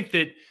 And I think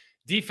that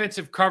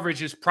defensive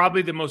coverage is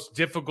probably the most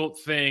difficult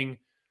thing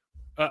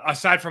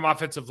aside from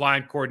offensive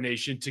line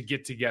coordination to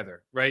get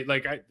together, right?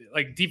 Like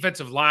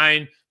defensive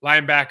line,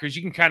 linebackers,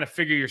 you can kind of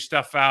figure your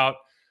stuff out.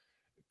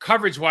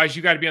 Coverage wise,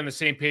 you got to be on the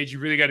same page. You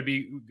really got to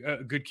be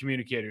good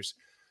communicators.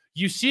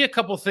 You see a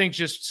couple things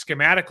just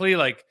schematically,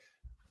 like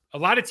a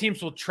lot of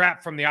teams will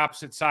trap from the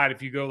opposite side.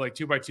 If you go like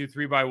 2x2,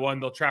 3x1,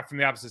 they'll trap from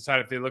the opposite side.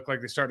 If they look like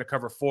they're starting to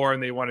cover 4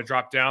 and they want to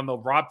drop down,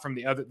 they'll rob from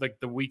the other, like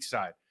the weak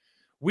side.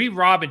 We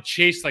rob and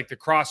chase like the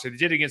crosser. They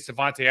did against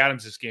Davante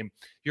Adams this game.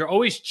 You're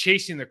always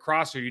chasing the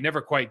crosser. You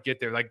never quite get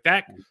there. Like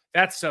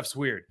that stuff's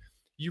weird.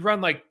 You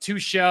run like 2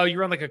 shell, you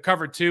run like a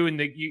cover 2,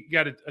 and you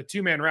got a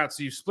 2-man route.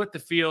 So you split the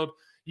field.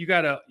 You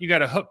got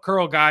a hook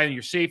curl guy in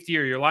your safety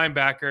or your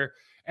linebacker,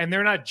 and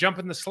they're not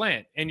jumping the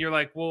slant. And you're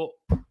like, well,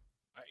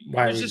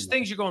 there's just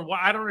things you're going, well,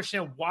 I don't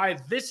understand why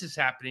this is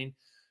happening.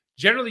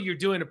 Generally, you're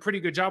doing a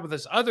pretty good job with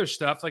this other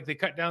stuff. Like they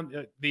cut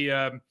down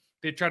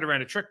they tried to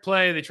run a trick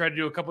play. They tried to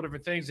do a couple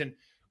different things, and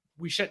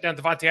we shut down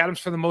Davante Adams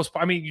for the most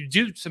part. I mean, you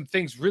do some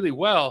things really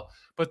well,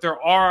 but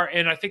there are,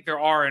 and I think there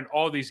are in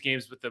all these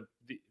games, but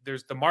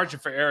there's the margin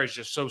for error is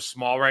just so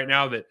small right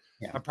now that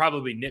I'm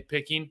probably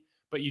nitpicking.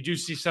 But you do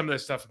see some of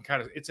this stuff and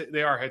kind of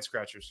they are head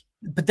scratchers.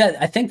 But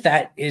I think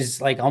that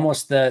is like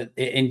almost the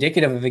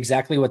indicative of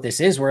exactly what this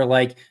is, where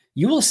like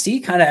you will see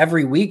kind of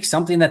every week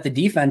something that the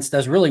defense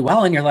does really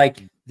well, and you're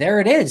like,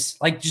 there it is,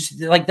 like just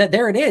like that,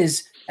 there it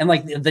is. And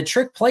like the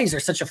trick plays are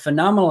such a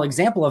phenomenal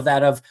example of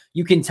that. Of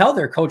you can tell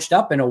they're coached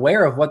up and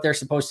aware of what they're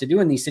supposed to do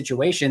in these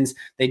situations.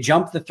 They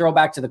jump the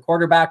throwback to the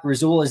quarterback.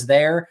 Rasul is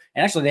there,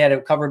 and actually they had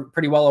it covered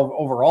pretty well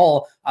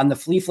overall on the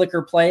flea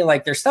flicker play.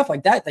 Like there's stuff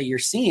like that you're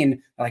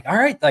seeing. Like, all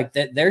right, like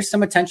there's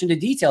some attention to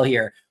detail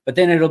here. But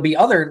then it'll be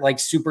other like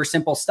super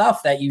simple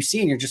stuff that you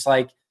see, and you're just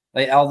like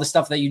all the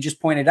stuff that you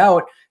just pointed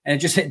out.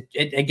 And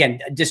it again,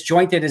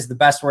 disjointed is the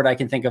best word I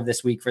can think of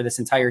this week for this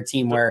entire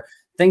team, where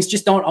things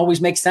just don't always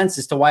make sense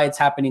as to why it's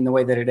happening the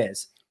way that it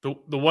is.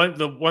 The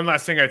one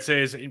last thing I'd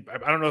say is,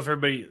 I don't know if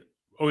everybody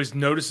always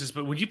notices,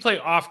 but when you play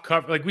off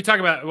cover, like we talk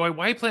about, why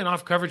are you playing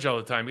off coverage all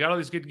the time? You got all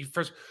these good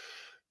first.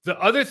 The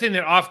other thing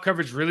that off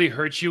coverage really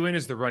hurts you in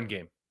is the run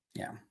game.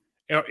 Yeah.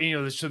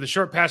 You know, so the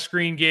short pass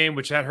screen game,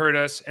 which that hurt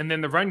us. And then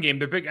the run game,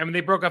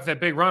 they broke off that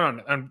big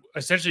run on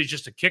essentially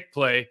just a kick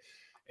play.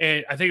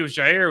 And I think it was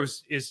Jair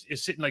is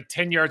sitting like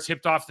 10 yards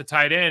hipped off the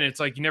tight end. It's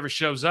like he never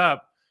shows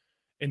up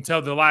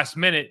until the last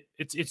minute.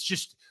 It's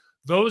just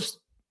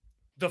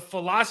the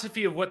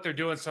philosophy of what they're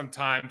doing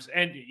sometimes,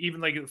 and even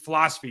like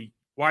philosophy.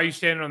 Why are you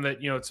standing on the,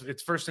 you know,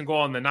 it's first and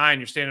goal on the 9,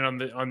 you're standing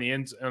on the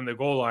ends on the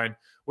goal line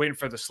waiting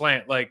for the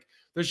slant. Like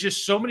there's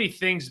just so many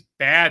things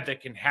bad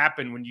that can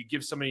happen when you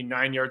give somebody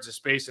 9 yards of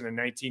space in a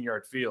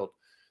 19-yard field.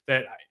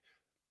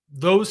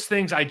 Those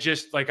things I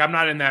just like, I'm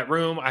not in that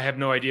room. I have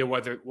no idea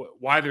why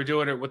they're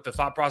doing it, what the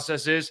thought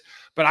process is,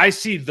 but I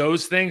see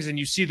those things, and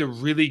you see the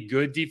really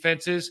good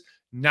defenses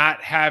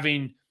not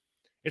having,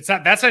 that's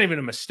not even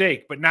a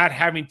mistake, but not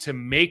having to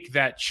make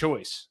that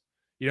choice.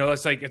 You know,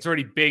 it's like, it's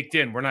already baked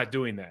in. We're not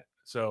doing that.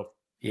 So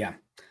yeah,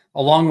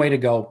 a long way to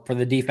go for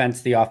the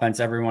defense, the offense,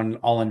 everyone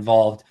all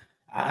involved.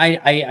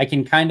 I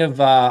can kind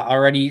of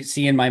already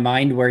see in my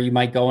mind where you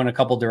might go in a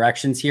couple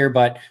directions here,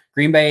 but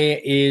Green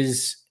Bay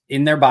is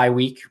in their bye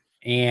week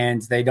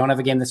and they don't have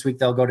a game this week.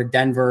 They'll go to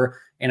Denver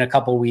in a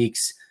couple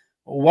weeks.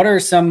 What are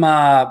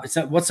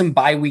what's some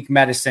bye week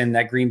medicine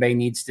that Green Bay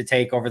needs to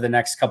take over the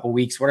next couple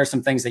weeks? What are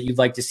some things that you'd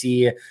like to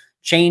see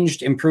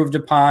changed, improved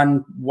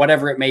upon,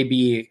 whatever it may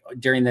be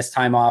during this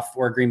time off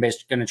where Green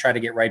Bay's going to try to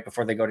get right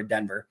before they go to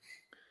Denver?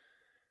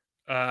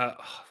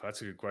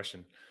 That's a good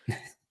question.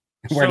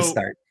 Where to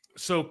start?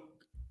 So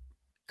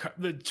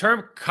the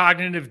term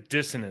cognitive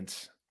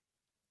dissonance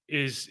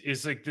is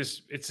like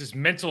this, it's this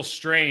mental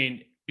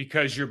strain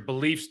because your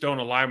beliefs don't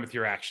align with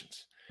your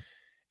actions.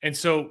 And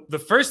so the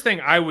first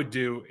thing I would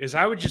do is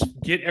I would just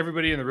get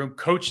everybody in the room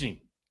coaching.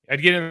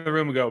 I'd get in the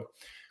room and go,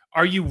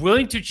 are you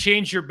willing to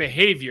change your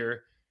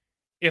behavior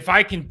if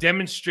I can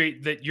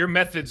demonstrate that your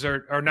methods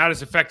are not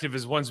as effective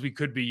as ones we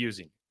could be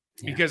using?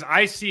 Yeah. Because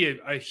I see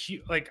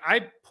like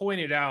I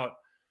pointed out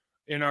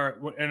in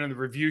the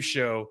review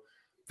show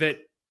that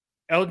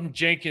Elgton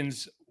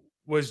Jenkins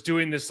was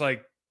doing this,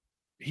 like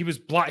he was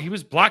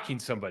blocking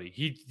somebody.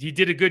 He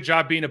did a good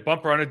job being a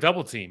bumper on a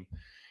double team.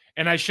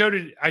 And I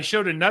showed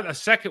a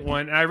second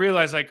one, and I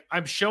realized like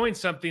I'm showing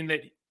something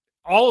that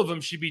all of them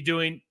should be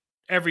doing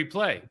every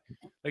play.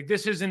 Like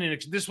this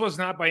was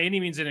not by any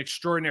means an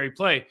extraordinary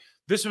play.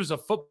 This was a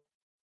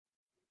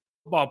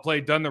football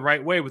play done the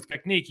right way with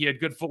technique. He had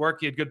good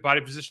footwork, he had good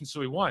body position,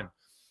 so he won.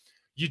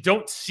 You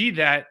don't see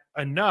that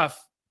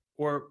enough,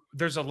 or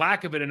there's a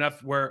lack of it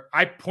enough where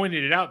I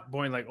pointed it out,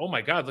 going like, oh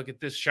my God, look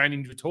at this shiny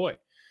new toy.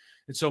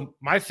 And so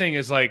my thing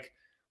is like,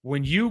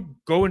 when you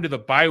go into the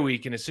bye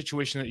week in a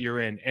situation that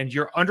you're in and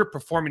you're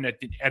underperforming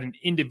at an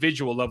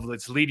individual level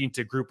that's leading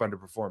to group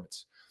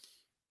underperformance,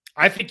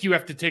 I think you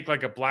have to take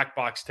like a black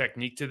box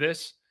technique to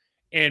this.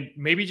 And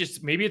maybe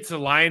it's the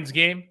Lions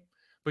game,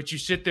 but you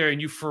sit there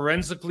and you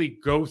forensically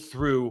go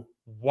through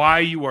why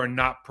you are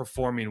not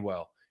performing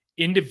well.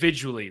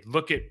 Individually,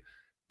 look at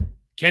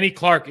Kenny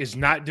Clark is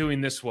not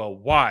doing this well.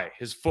 Why?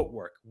 His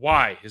footwork.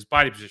 Why? His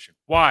body position.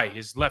 Why?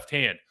 His left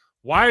hand.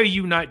 Why are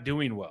you not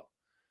doing well?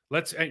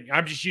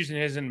 I'm just using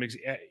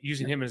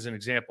him as an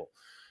example.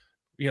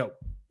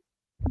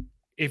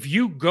 If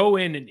you go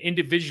in and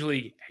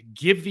individually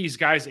give these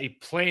guys a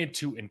plan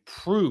to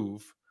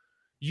improve,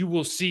 you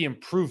will see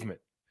improvement.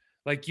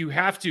 Like, you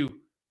have to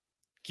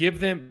give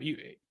them,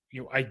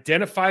 you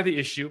identify the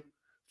issue,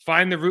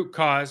 find the root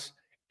cause,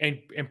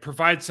 and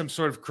provide some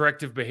sort of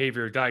corrective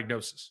behavior or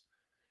diagnosis.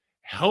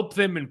 Help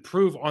them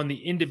improve on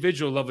the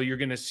individual level. You're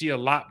going to see a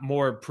lot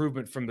more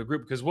improvement from the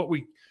group, because what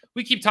we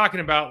keep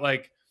talking about,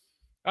 like,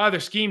 their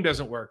scheme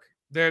doesn't work.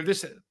 They're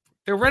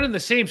running the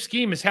same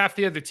scheme as half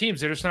the other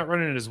teams. They're just not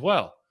running it as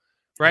well,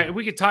 right? And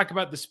we could talk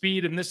about the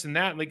speed and this and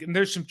that, and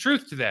there's some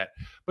truth to that.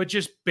 But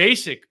just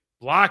basic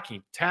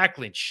blocking,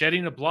 tackling,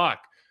 shedding a block,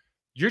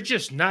 you're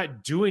just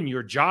not doing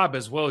your job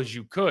as well as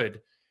you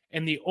could.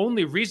 And the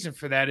only reason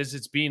for that is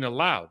it's being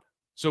allowed.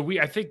 So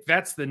I think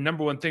that's the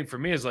number one thing for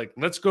me is like,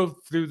 let's go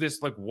through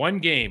this like one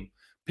game,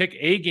 pick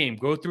a game,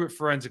 go through it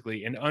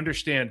forensically and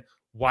understand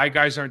why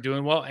guys aren't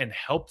doing well and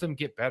help them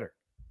get better.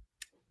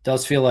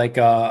 Does feel like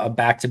a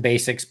back to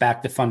basics,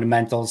 back to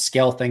fundamentals,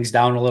 scale things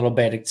down a little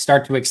bit,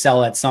 start to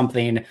excel at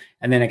something,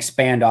 and then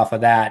expand off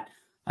of that.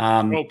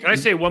 Can I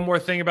say one more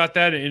thing about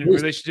that in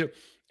relation to,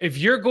 if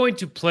you're going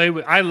to play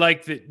with, I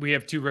like that we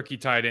have 2 rookie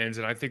tight ends,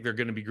 and I think they're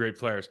going to be great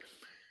players.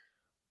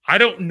 I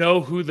don't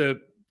know who the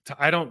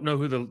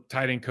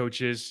tight end coach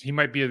is. He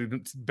might be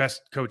the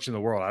best coach in the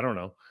world. I don't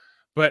know,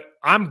 but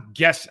I'm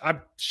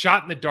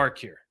shot in the dark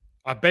here.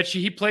 I bet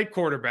you he played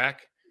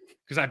quarterback,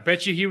 because I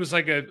bet you he was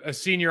like a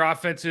senior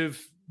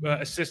offensive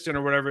assistant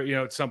or whatever,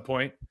 at some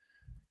point.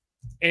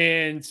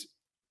 And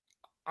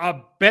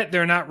I'll bet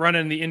they're not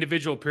running the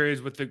individual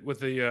periods with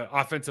the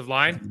offensive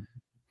line.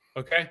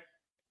 Okay.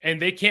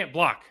 And they can't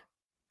block.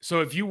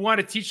 So if you want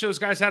to teach those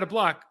guys how to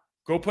block,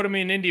 go put them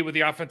in Indy with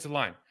the offensive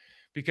line,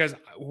 because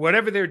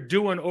whatever they're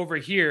doing over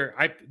here,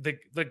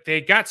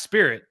 they got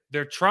spirit.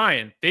 They're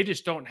trying. They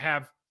just don't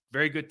have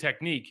very good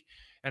technique.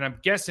 And I'm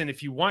guessing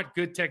if you want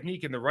good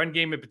technique in the run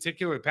game in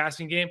particular, the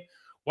passing game,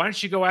 why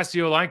don't you go ask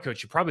the O-line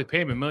coach? You probably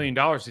pay him $1 million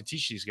to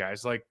teach these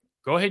guys. Like,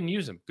 go ahead and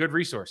use them. Good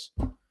resource.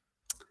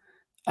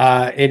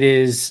 It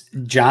is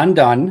John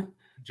Dunn.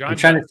 I'm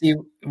trying to see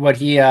what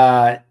he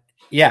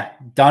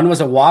Dunn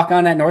was a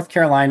walk-on at North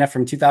Carolina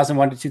from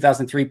 2001 to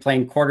 2003,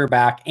 playing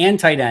quarterback and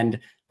tight end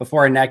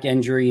before a neck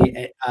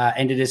injury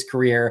ended his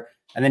career.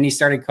 And then he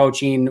started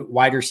coaching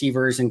wide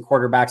receivers and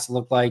quarterbacks, it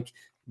looked like,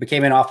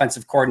 became an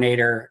offensive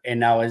coordinator, and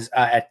now is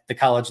at the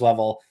college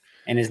level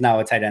and is now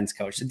a tight ends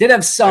coach. So did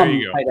have some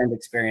tight end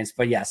experience,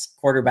 but yes,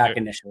 quarterback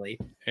initially.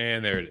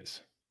 And there it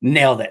is.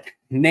 Nailed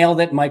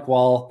it, Mike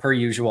Wall, per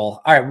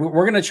usual. All right,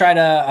 we're going to try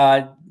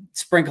to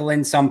sprinkle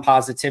in some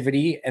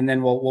positivity, and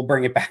then we'll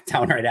bring it back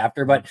down right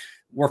after. But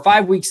we're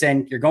 5 weeks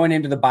in. You're going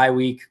into the bye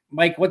week.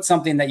 Mike, what's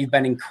something that you've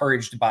been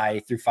encouraged by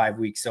through 5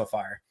 weeks so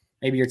far?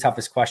 Maybe your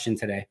toughest question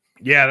today.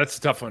 Yeah, that's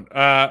a tough one.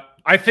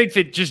 I think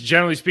that just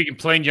generally speaking,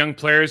 playing young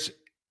players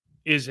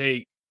is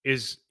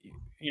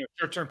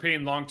short-term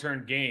pain,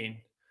 long-term gain.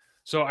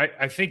 So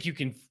I think you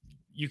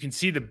can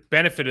see the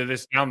benefit of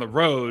this down the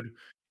road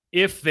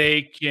if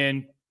they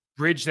can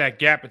bridge that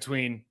gap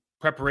between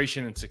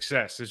preparation and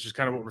success. It's just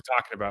kind of what we're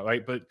talking about,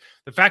 right? But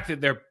the fact that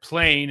they're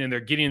playing and they're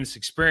getting this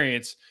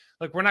experience,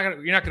 like you're not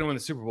going to win the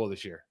Super Bowl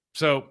this year.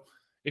 So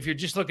if you're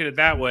just looking at it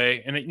that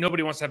way, and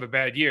nobody wants to have a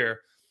bad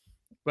year,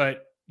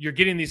 but you're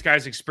getting these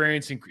guys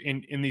experience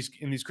in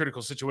these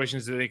critical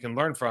situations that they can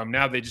learn from.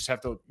 Now they just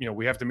have to,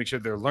 we have to make sure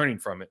they're learning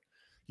from it.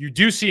 You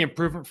do see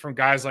improvement from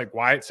guys like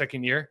Wyatt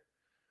second year.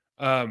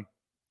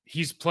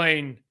 He's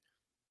playing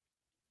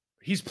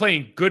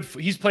good.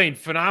 He's playing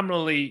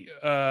phenomenally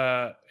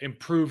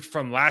improved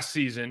from last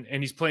season,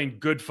 and he's playing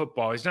good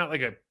football. He's not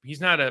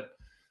a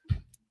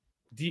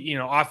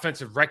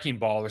offensive wrecking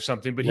ball or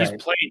something, but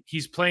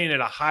he's playing at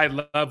a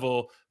high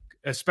level,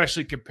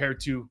 especially compared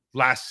to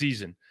last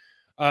season.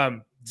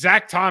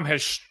 Zach Tom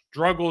has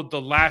struggled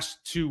the last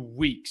 2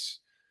 weeks,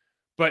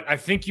 but I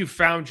think you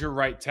found your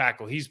right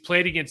tackle. He's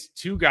played against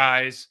 2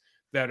 guys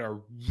that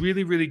are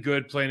really, really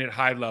good, playing at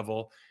high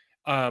level.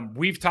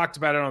 We've talked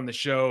about it on the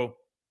show.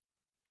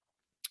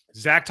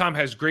 Zach Tom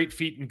has great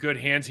feet and good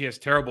hands. He has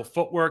terrible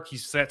footwork. He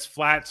sets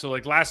flat. So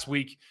like last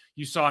week,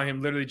 you saw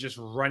him literally just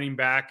running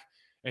back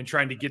and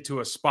trying to get to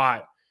a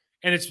spot.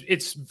 And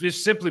it's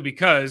just simply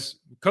because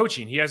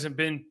coaching. He hasn't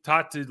been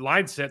taught to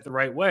line set the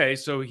right way.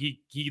 So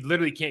he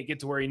literally can't get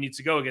to where he needs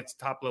to go against a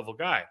top level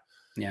guy.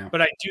 Yeah.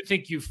 But I do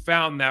think you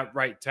found that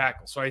right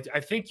tackle. So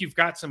I think you've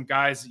got some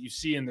guys that you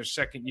see in their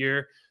second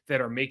year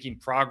that are making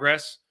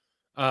progress.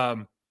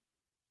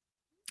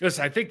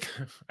 Listen, I think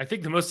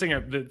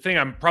the thing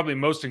I'm probably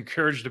most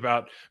encouraged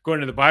about going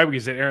to the bye week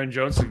is that Aaron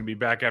Jones is going to be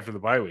back after the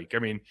bye week. I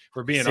mean, if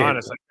we're being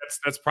honest, like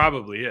that's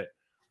probably it.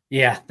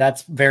 Yeah,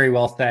 that's very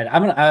well said.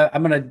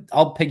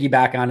 I'll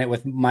piggyback on it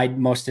with my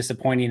most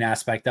disappointing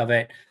aspect of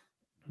it.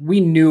 We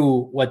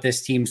knew what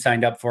this team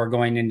signed up for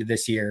going into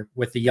this year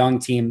with the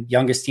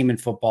youngest team in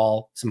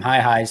football, some high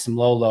highs, some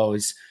low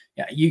lows.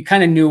 Yeah, you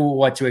kind of knew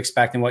what to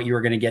expect and what you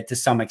were going to get to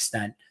some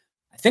extent.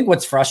 I think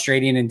what's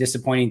frustrating and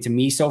disappointing to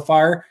me so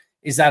far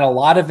is that a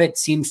lot of it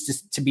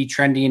seems to be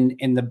trending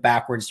in the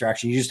backwards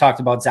direction. You just talked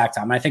about Zach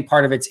Tom. And I think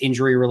part of it's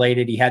injury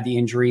related. He had the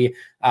injury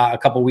a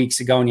couple weeks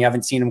ago, and you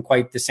haven't seen him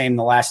quite the same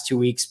the last 2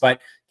 weeks, but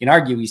you can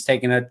argue he's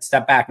taken a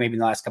step back maybe in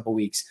the last couple of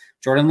weeks.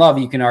 Jordan Love,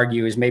 you can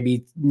argue, is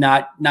maybe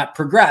not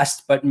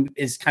progressed, but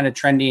is kind of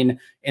trending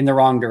in the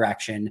wrong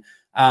direction.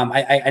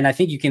 I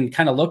think you can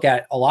kind of look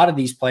at a lot of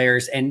these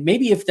players, and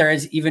maybe if there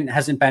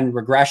hasn't been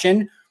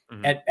regression,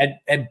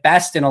 at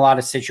best in a lot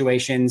of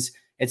situations,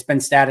 it's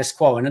been status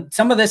quo. And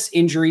some of this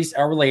injuries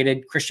are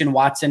related. Christian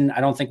Watson,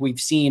 I don't think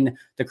we've seen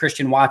the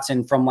Christian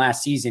Watson from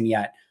last season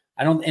yet.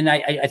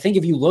 I think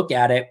if you look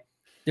at it,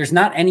 there's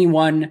not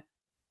anyone.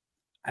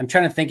 I'm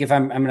trying to think if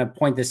I'm going to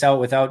point this out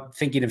without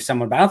thinking of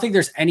someone, but I don't think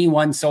there's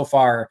anyone so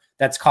far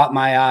that's caught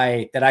my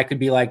eye that I could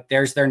be like,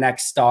 there's their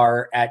next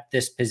star at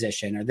this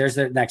position, or there's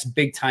their next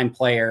big time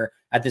player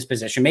at this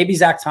position. Maybe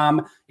Zach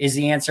Tom is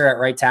the answer at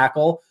right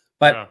tackle,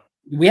 but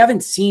we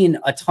haven't seen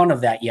a ton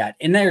of that yet.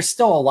 And there's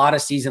still a lot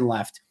of season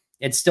left.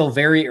 It's still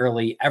very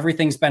early.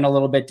 Everything's been a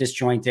little bit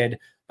disjointed,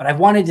 but I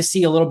wanted to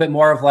see a little bit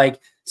more of like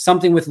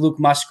something with Luke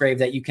Musgrave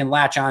that you can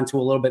latch onto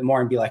a little bit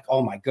more and be like,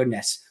 oh my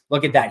goodness,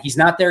 look at that. He's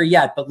not there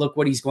yet, but look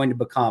what he's going to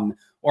become.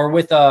 Or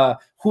with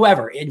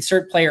whoever,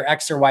 insert player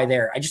X or Y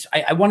there.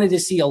 I wanted to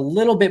see a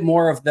little bit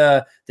more of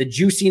the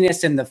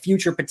juiciness and the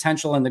future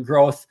potential and the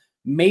growth,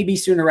 maybe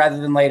sooner rather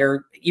than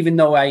later, even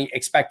though I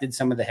expected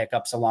some of the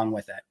hiccups along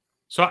with it.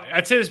 So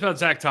I'd say this about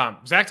Zach Tom.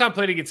 Zach Tom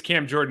played against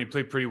Cam Jordan. He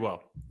played pretty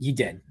well. He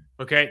did.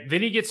 Okay.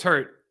 Then he gets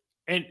hurt.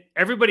 And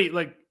everybody,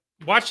 like,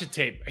 watch the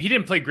tape. He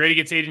didn't play great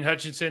against Aiden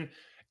Hutchinson.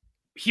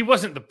 He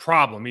wasn't the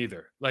problem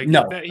either. Like,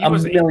 no, he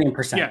was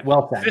 1,000,000%. Yeah.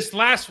 Well said.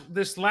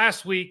 This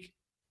last week,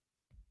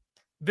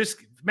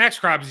 Max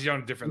Crosby's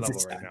on a different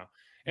level right now.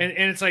 And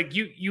it's like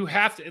you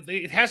have to,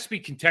 it has to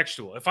be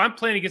contextual. If I'm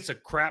playing against a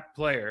crap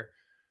player,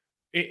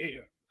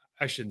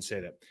 I shouldn't say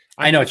that.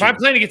 I know. If I'm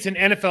playing against an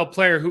NFL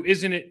player who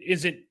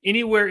isn't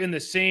anywhere in the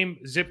same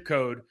zip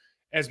code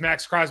as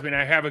Max Crosby, and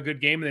I have a good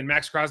game, and then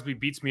Max Crosby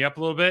beats me up a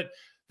little bit,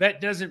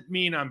 that doesn't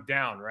mean I'm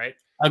down, right?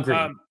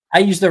 Agreed. I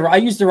used the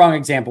wrong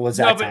example as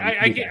that. No, but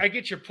I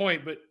get your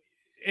point.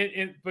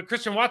 But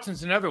Christian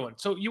Watson's another one.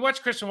 So you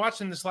watch Christian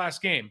Watson this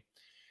last game,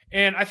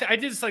 and I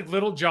did this like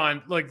little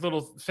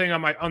thing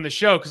on the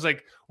show because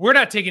like we're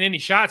not taking any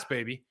shots,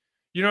 baby.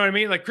 You know what I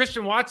mean? Like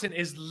Christian Watson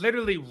is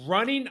literally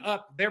running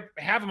up. They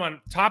have him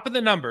on top of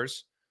the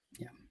numbers.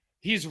 Yeah.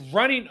 He's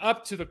running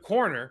up to the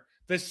corner.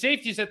 The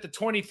safety's at the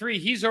 23.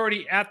 He's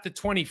already at the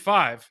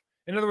 25.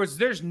 In other words,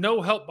 there's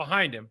no help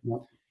behind him.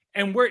 Yep.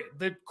 And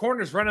the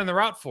corner's running the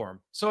route for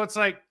him. So it's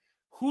like,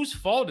 whose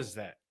fault is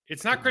that?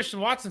 It's not Christian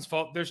Watson's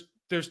fault.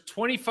 There's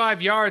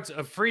 25 yards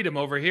of freedom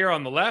over here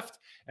on the left,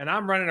 and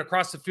I'm running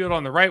across the field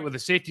on the right where the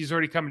safety's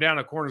already coming down.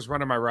 The corner's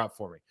running my route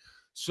for me.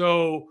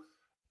 So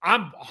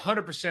I'm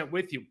 100%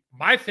 with you.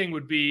 My thing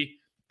would be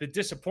the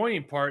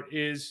disappointing part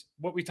is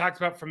what we talked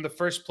about from the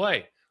first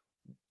play.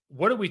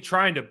 What are we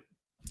trying to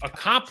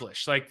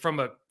accomplish? Like from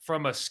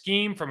a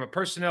scheme, from a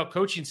personnel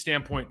coaching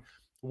standpoint,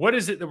 what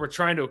is it that we're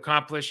trying to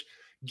accomplish?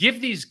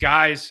 Give these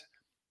guys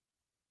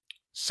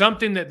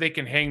something that they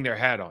can hang their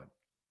hat on.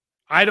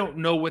 I don't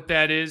know what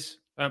that is.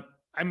 I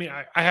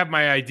have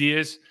my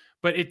ideas,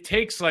 but it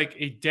takes like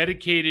a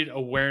dedicated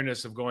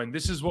awareness of going,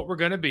 this is what we're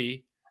going to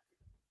be.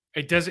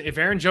 It doesn't, if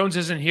Aaron Jones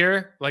isn't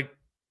here, like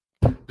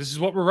this is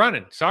what we're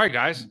running. Sorry,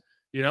 guys,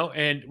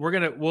 and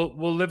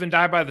we'll live and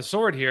die by the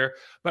sword here.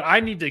 But I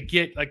need to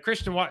get like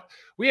Christian Watt.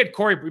 We had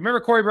Corey. Remember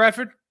Corey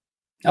Bradford?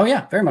 Oh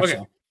yeah, very much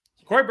so.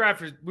 Corey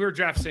Bradford. We were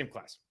drafted same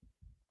class.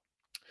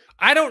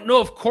 I don't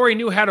know if Corey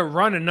knew how to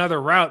run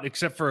another route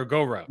except for a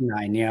go route.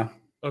 9, yeah.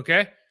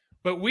 Okay.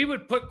 But we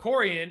would put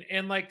Corey in,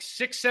 and like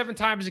 6-7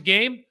 times a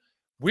game,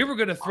 we were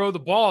going to throw the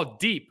ball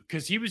deep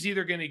because he was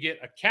either going to get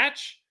a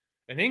catch,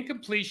 an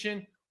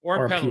incompletion,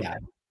 or a penalty.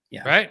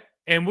 Yeah. Right.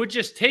 And we'd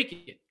just take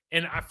it.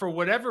 And for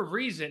whatever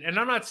reason, and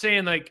I'm not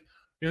saying like,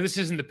 this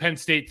isn't the Penn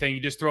State thing. You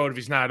just throw it if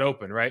he's not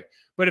open. Right.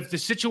 But if the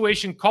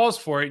situation calls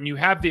for it and you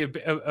have the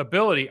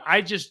ability,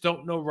 I just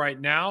don't know right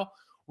now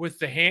with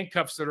the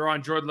handcuffs that are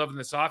on Jordan Love in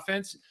this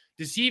offense,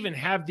 does he even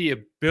have the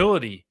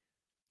ability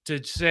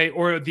to say,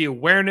 or the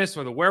awareness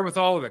or the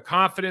wherewithal or the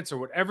confidence or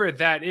whatever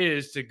that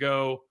is to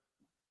go,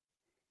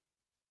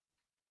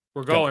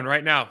 we're going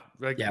right now.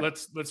 Like,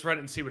 let's run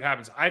it and see what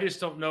happens. I just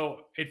don't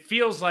know. It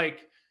feels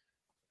like,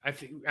 I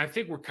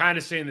think we're kind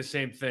of saying the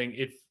same thing.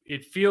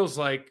 It feels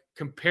like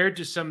compared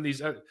to some of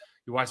these other,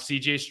 you watch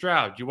CJ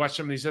Stroud, you watch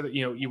some of these other,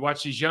 you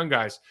watch these young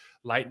guys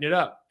lighten it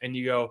up and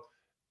you go,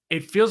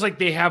 it feels like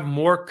they have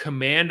more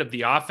command of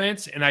the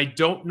offense. And I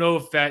don't know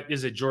if that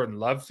is a Jordan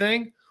Love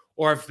thing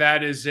or if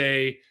that is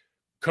a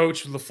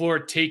Coach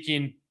LaFleur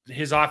taking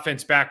his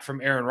offense back from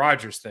Aaron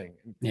Rodgers thing.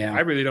 Yeah. I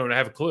really don't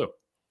have a clue.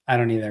 I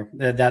don't either.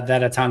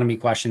 That autonomy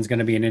question is going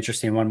to be an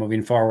interesting one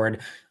moving forward.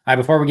 All right,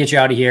 before we get you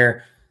out of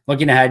here,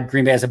 looking ahead,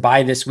 Green Bay has a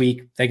bye this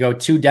week. They go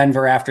to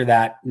Denver after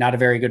that. Not a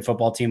very good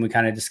football team. We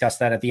kind of discussed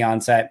that at the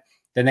onset.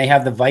 Then they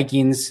have the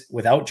Vikings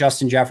without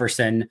Justin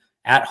Jefferson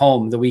at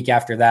home the week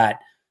after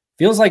that.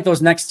 Feels like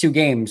those next two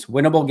games,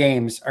 winnable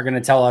games, are going to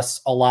tell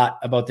us a lot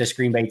about this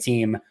Green Bay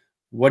team.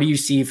 What do you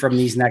see from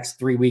these next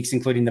 3 weeks,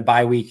 including the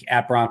bye week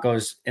at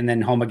Broncos and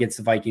then home against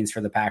the Vikings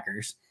for the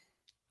Packers?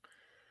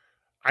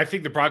 I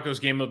think the Broncos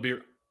game will be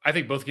 – I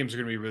think both games are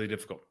going to be really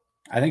difficult.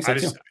 I think so,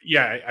 too.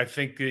 Yeah, I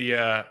think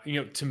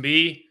to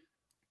me,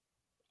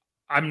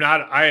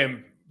 I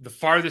am the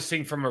farthest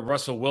thing from a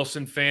Russell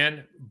Wilson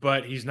fan,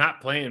 but he's not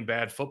playing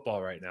bad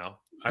football right now.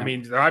 I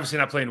mean, they're obviously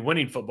not playing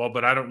winning football,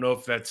 but I don't know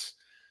if that's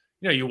 –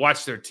 you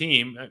watch their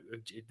team,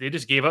 they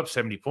just gave up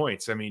 70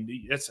 points. I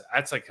mean,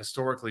 that's like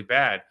historically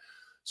bad.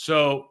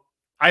 So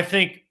I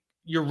think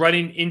you're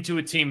running into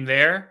a team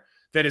there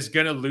that is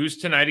going to lose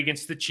tonight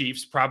against the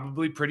Chiefs,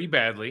 probably pretty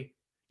badly,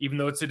 even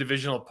though it's a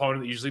divisional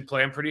opponent that usually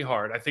play them pretty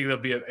hard. I think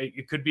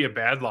it could be a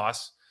bad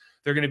loss.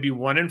 They're going to be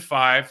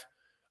 1-5,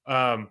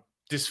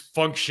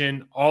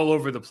 dysfunction all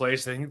over the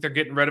place. I think they're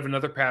getting rid of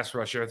another pass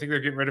rusher. I think they're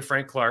getting rid of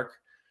Frank Clark.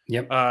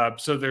 Yep.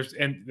 So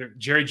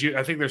Jerry Jeudy.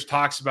 I think there's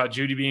talks about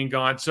Jeudy being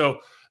gone. So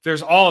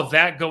there's all of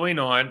that going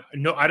on.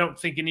 No, I don't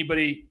think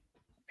anybody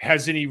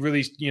has any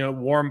really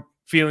warm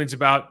feelings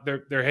about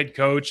their head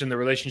coach and the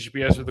relationship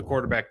he has with the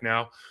quarterback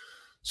now.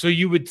 So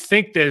you would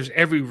think there's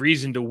every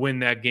reason to win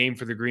that game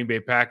for the Green Bay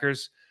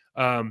Packers.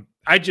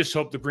 I just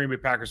hope the Green Bay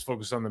Packers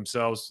focus on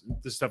themselves.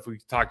 The stuff we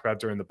talked about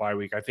during the bye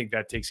week, I think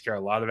that takes care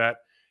of a lot of that.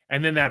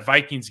 And then that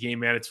Vikings game,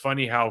 man, it's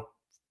funny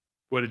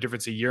what a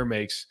difference a year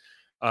makes.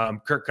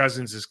 Kirk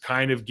Cousins is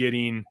kind of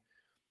getting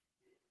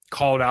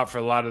called out for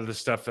a lot of the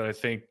stuff that I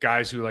think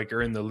guys who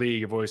are in the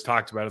league have always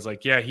talked about. It's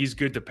like, yeah, he's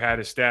good to pad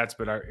his stats,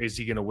 but is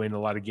he going to win a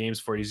lot of games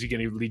for you? Is he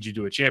going to lead you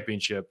to a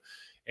championship?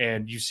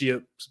 And you see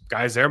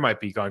guys there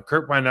might be gone.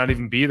 Kirk might not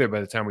even be there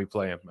by the time we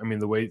play him. I mean,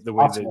 the way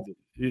that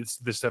it's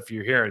the stuff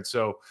you're hearing.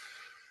 So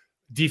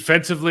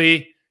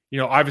defensively,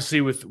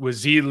 obviously with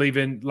Z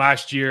leaving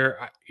last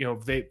year,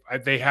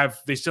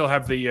 they still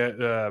have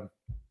the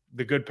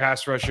good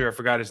pass rusher. I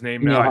forgot his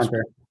name now.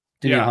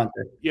 Danielle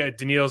Hunter. Yeah,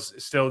 Danielle's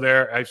still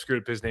there. I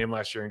screwed up his name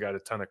last year and got a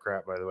ton of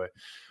crap, by the way.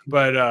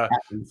 But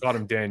called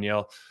him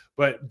Danielle.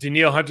 But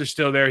Danielle Hunter's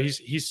still there.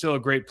 He's still a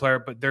great player,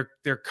 but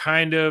they're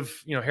kind of,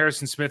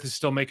 Harrison Smith is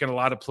still making a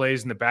lot of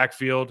plays in the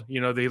backfield. He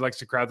likes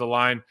to crowd the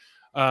line.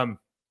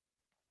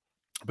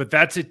 But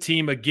that's a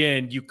team,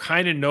 again, you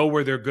kind of know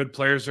where their good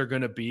players are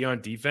going to be on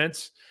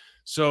defense.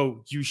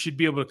 So you should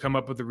be able to come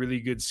up with a really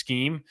good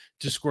scheme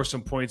to score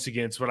some points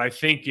against what I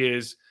think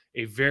is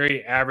a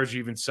very average,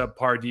 even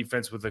subpar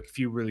defense with a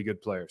few really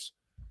good players.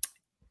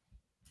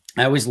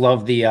 I always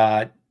love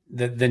the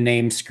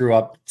name screw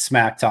up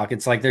smack talk.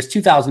 It's like there's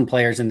 2,000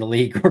 players in the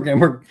league.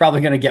 We're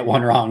probably going to get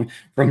one wrong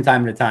from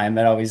time to time.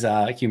 That always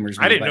humors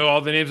me. I didn't know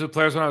all the names of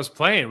players when I was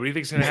playing. What do you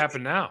think is going to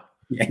happen now?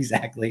 Yeah,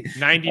 exactly.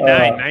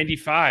 99,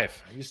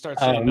 95. You start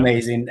saying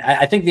amazing.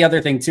 I think the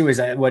other thing too is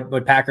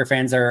what Packer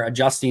fans are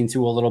adjusting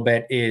to a little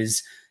bit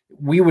is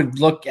we would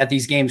look at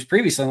these games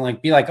previously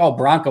and be like, oh,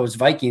 Broncos,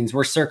 Vikings,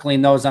 we're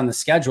circling those on the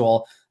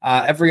schedule.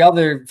 Every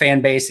other fan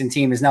base and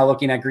team is now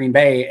looking at Green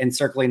Bay and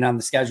circling on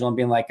the schedule and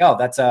being like, oh,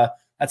 that's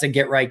a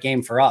get right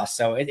game for us.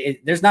 So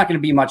there's not going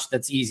to be much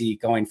that's easy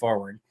going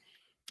forward.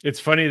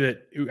 It's funny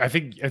that I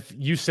think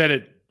you said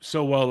it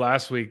so well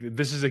last week.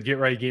 This is a get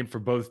right game for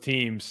both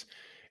teams.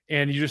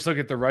 And you just look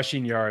at the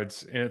rushing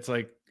yards and it's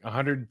like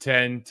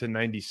 110 to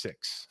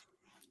 96.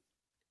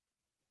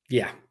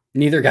 Yeah.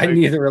 Neither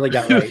really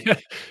got right.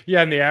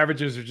 Yeah. And the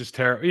averages are just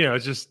terrible.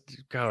 It's just,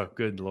 oh,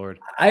 good Lord.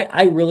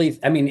 I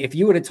mean, if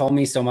you would have told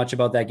me so much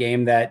about that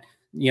game that,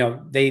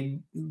 they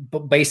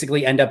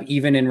basically end up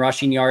even in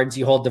rushing yards.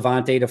 You hold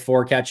Devontae to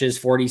 4 catches,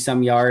 40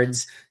 some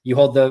yards. You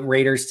hold the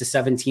Raiders to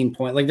 17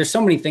 points. There's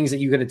so many things that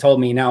you could have told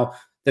me. Now,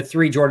 the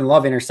 3 Jordan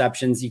Love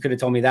interceptions, you could have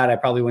told me that. I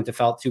probably wouldn't have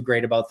felt too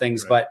great about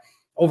things, right. But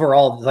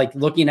overall,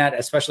 looking at,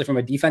 especially from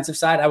a defensive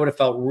side, I would have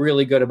felt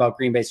really good about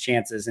Green Bay's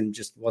chances and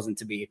just wasn't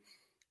to be.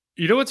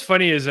 What's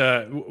funny is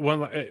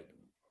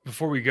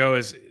before we go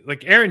is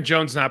Aaron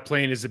Jones not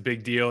playing is a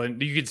big deal.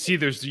 And you can see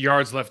there's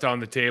yards left on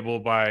the table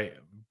by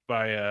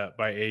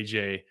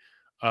AJ.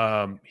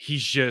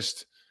 He's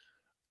just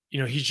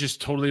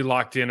totally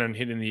locked in on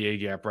hitting the A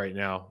gap right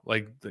now.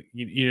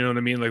 You know what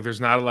I mean?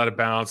 There's not a lot of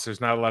balance.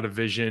 There's not a lot of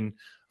vision.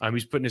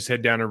 He's putting his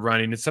head down and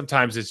running, and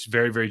sometimes it's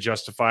very, very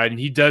justified. And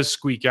he does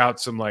squeak out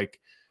some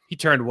he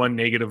turned 1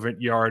 negative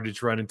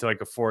yardage run into a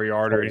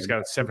 4-yarder. He's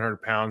got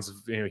 700 pounds of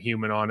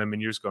human on him,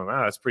 and you're just going,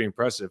 that's pretty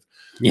impressive.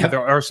 Yeah,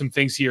 there are some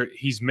things here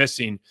he's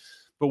missing,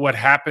 but what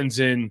happens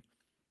in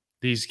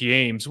these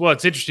games? Well,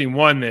 it's interesting.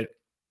 One that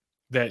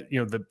that,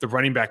 the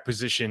running back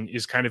position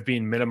is kind of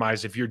being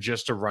minimized. If you're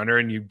just a runner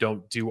and you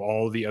don't do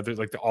all the other,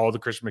 all the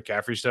Christian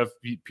McCaffrey stuff,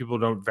 people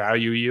don't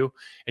value you,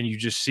 and you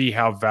just see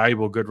how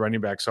valuable good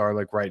running backs are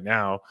like right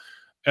now.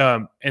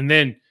 And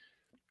then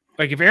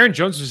like if Aaron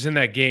Jones was in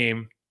that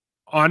game,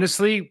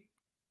 honestly,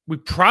 we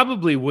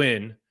probably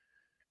win.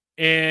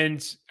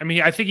 And I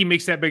mean, I think he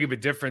makes that big of a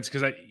difference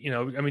because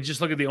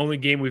just look at the only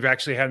game we've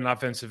actually had an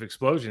offensive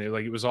explosion. It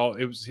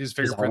was his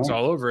fingerprints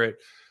all over it.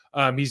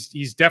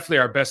 He's definitely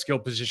our best skill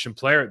position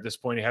player at this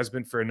point. He has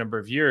been for a number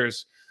of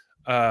years,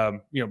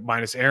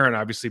 minus Aaron,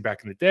 obviously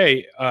back in the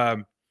day.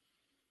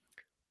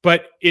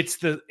 But it's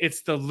the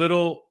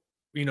little,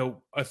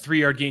 a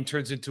 3-yard gain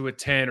turns into a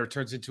 10 or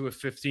turns into a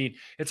 15.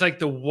 It's like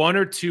the 1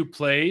 or 2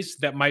 plays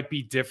that might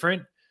be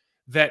different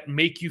that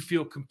make you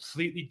feel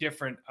completely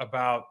different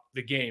about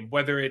the game,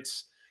 whether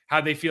it's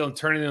how they feel and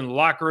turning in the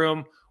locker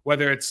room,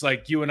 whether it's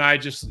like you and I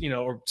just,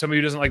 or somebody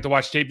who doesn't like to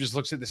watch tape just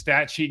looks at the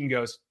stat sheet and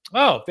goes,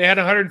 oh, they had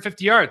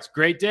 150 yards.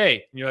 Great day.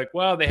 And you're like,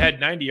 well, they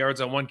had 90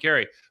 yards on 1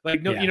 carry.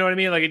 Like, no, You know what I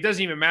mean? Like, it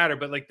doesn't even matter,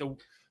 but like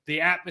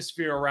the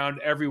atmosphere around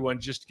everyone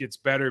just gets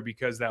better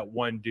because that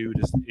one dude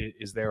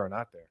is there or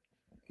not there.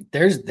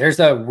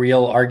 There's a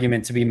real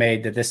argument to be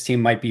made that this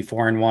team might be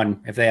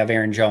 4-1 if they have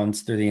Aaron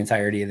Jones through the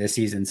entirety of the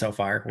season so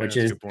far, which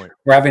is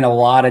we're having a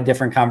lot of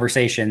different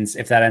conversations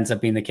if that ends up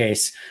being the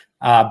case.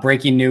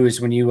 Breaking news,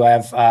 when you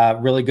have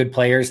really good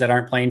players that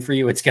aren't playing for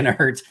you, it's going to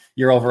hurt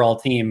your overall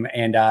team.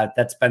 And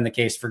that's been the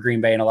case for Green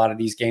Bay in a lot of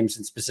these games,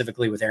 and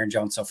specifically with Aaron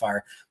Jones so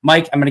far.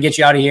 Mike, I'm going to get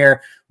you out of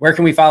here. Where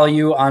can we follow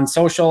you on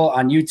social,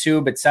 on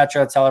YouTube,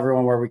 etc.? Tell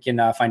everyone where we can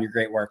find your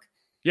great work.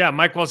 Yeah,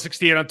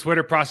 MikeWall68 on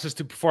Twitter, Process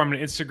to Perform on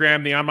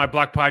Instagram. The On My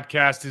Block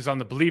podcast is on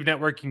the Believe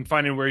Network. You can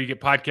find it where you get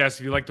podcasts.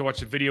 If you like to watch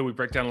the video, we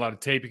break down a lot of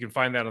tape. You can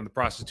find that on the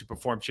Process to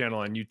Perform channel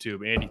on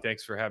YouTube. Andy,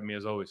 thanks for having me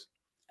as always.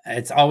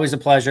 It's always a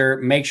pleasure.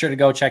 Make sure to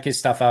go check his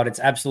stuff out. It's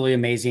absolutely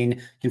amazing.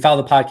 You can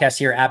follow the podcast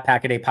here at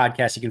Pack-A-Day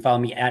Podcast. You can follow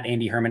me at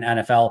Andy Herman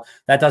NFL.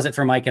 That does it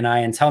for Mike and I.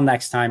 Until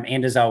next time,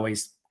 and as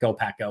always, go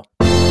Pack Go.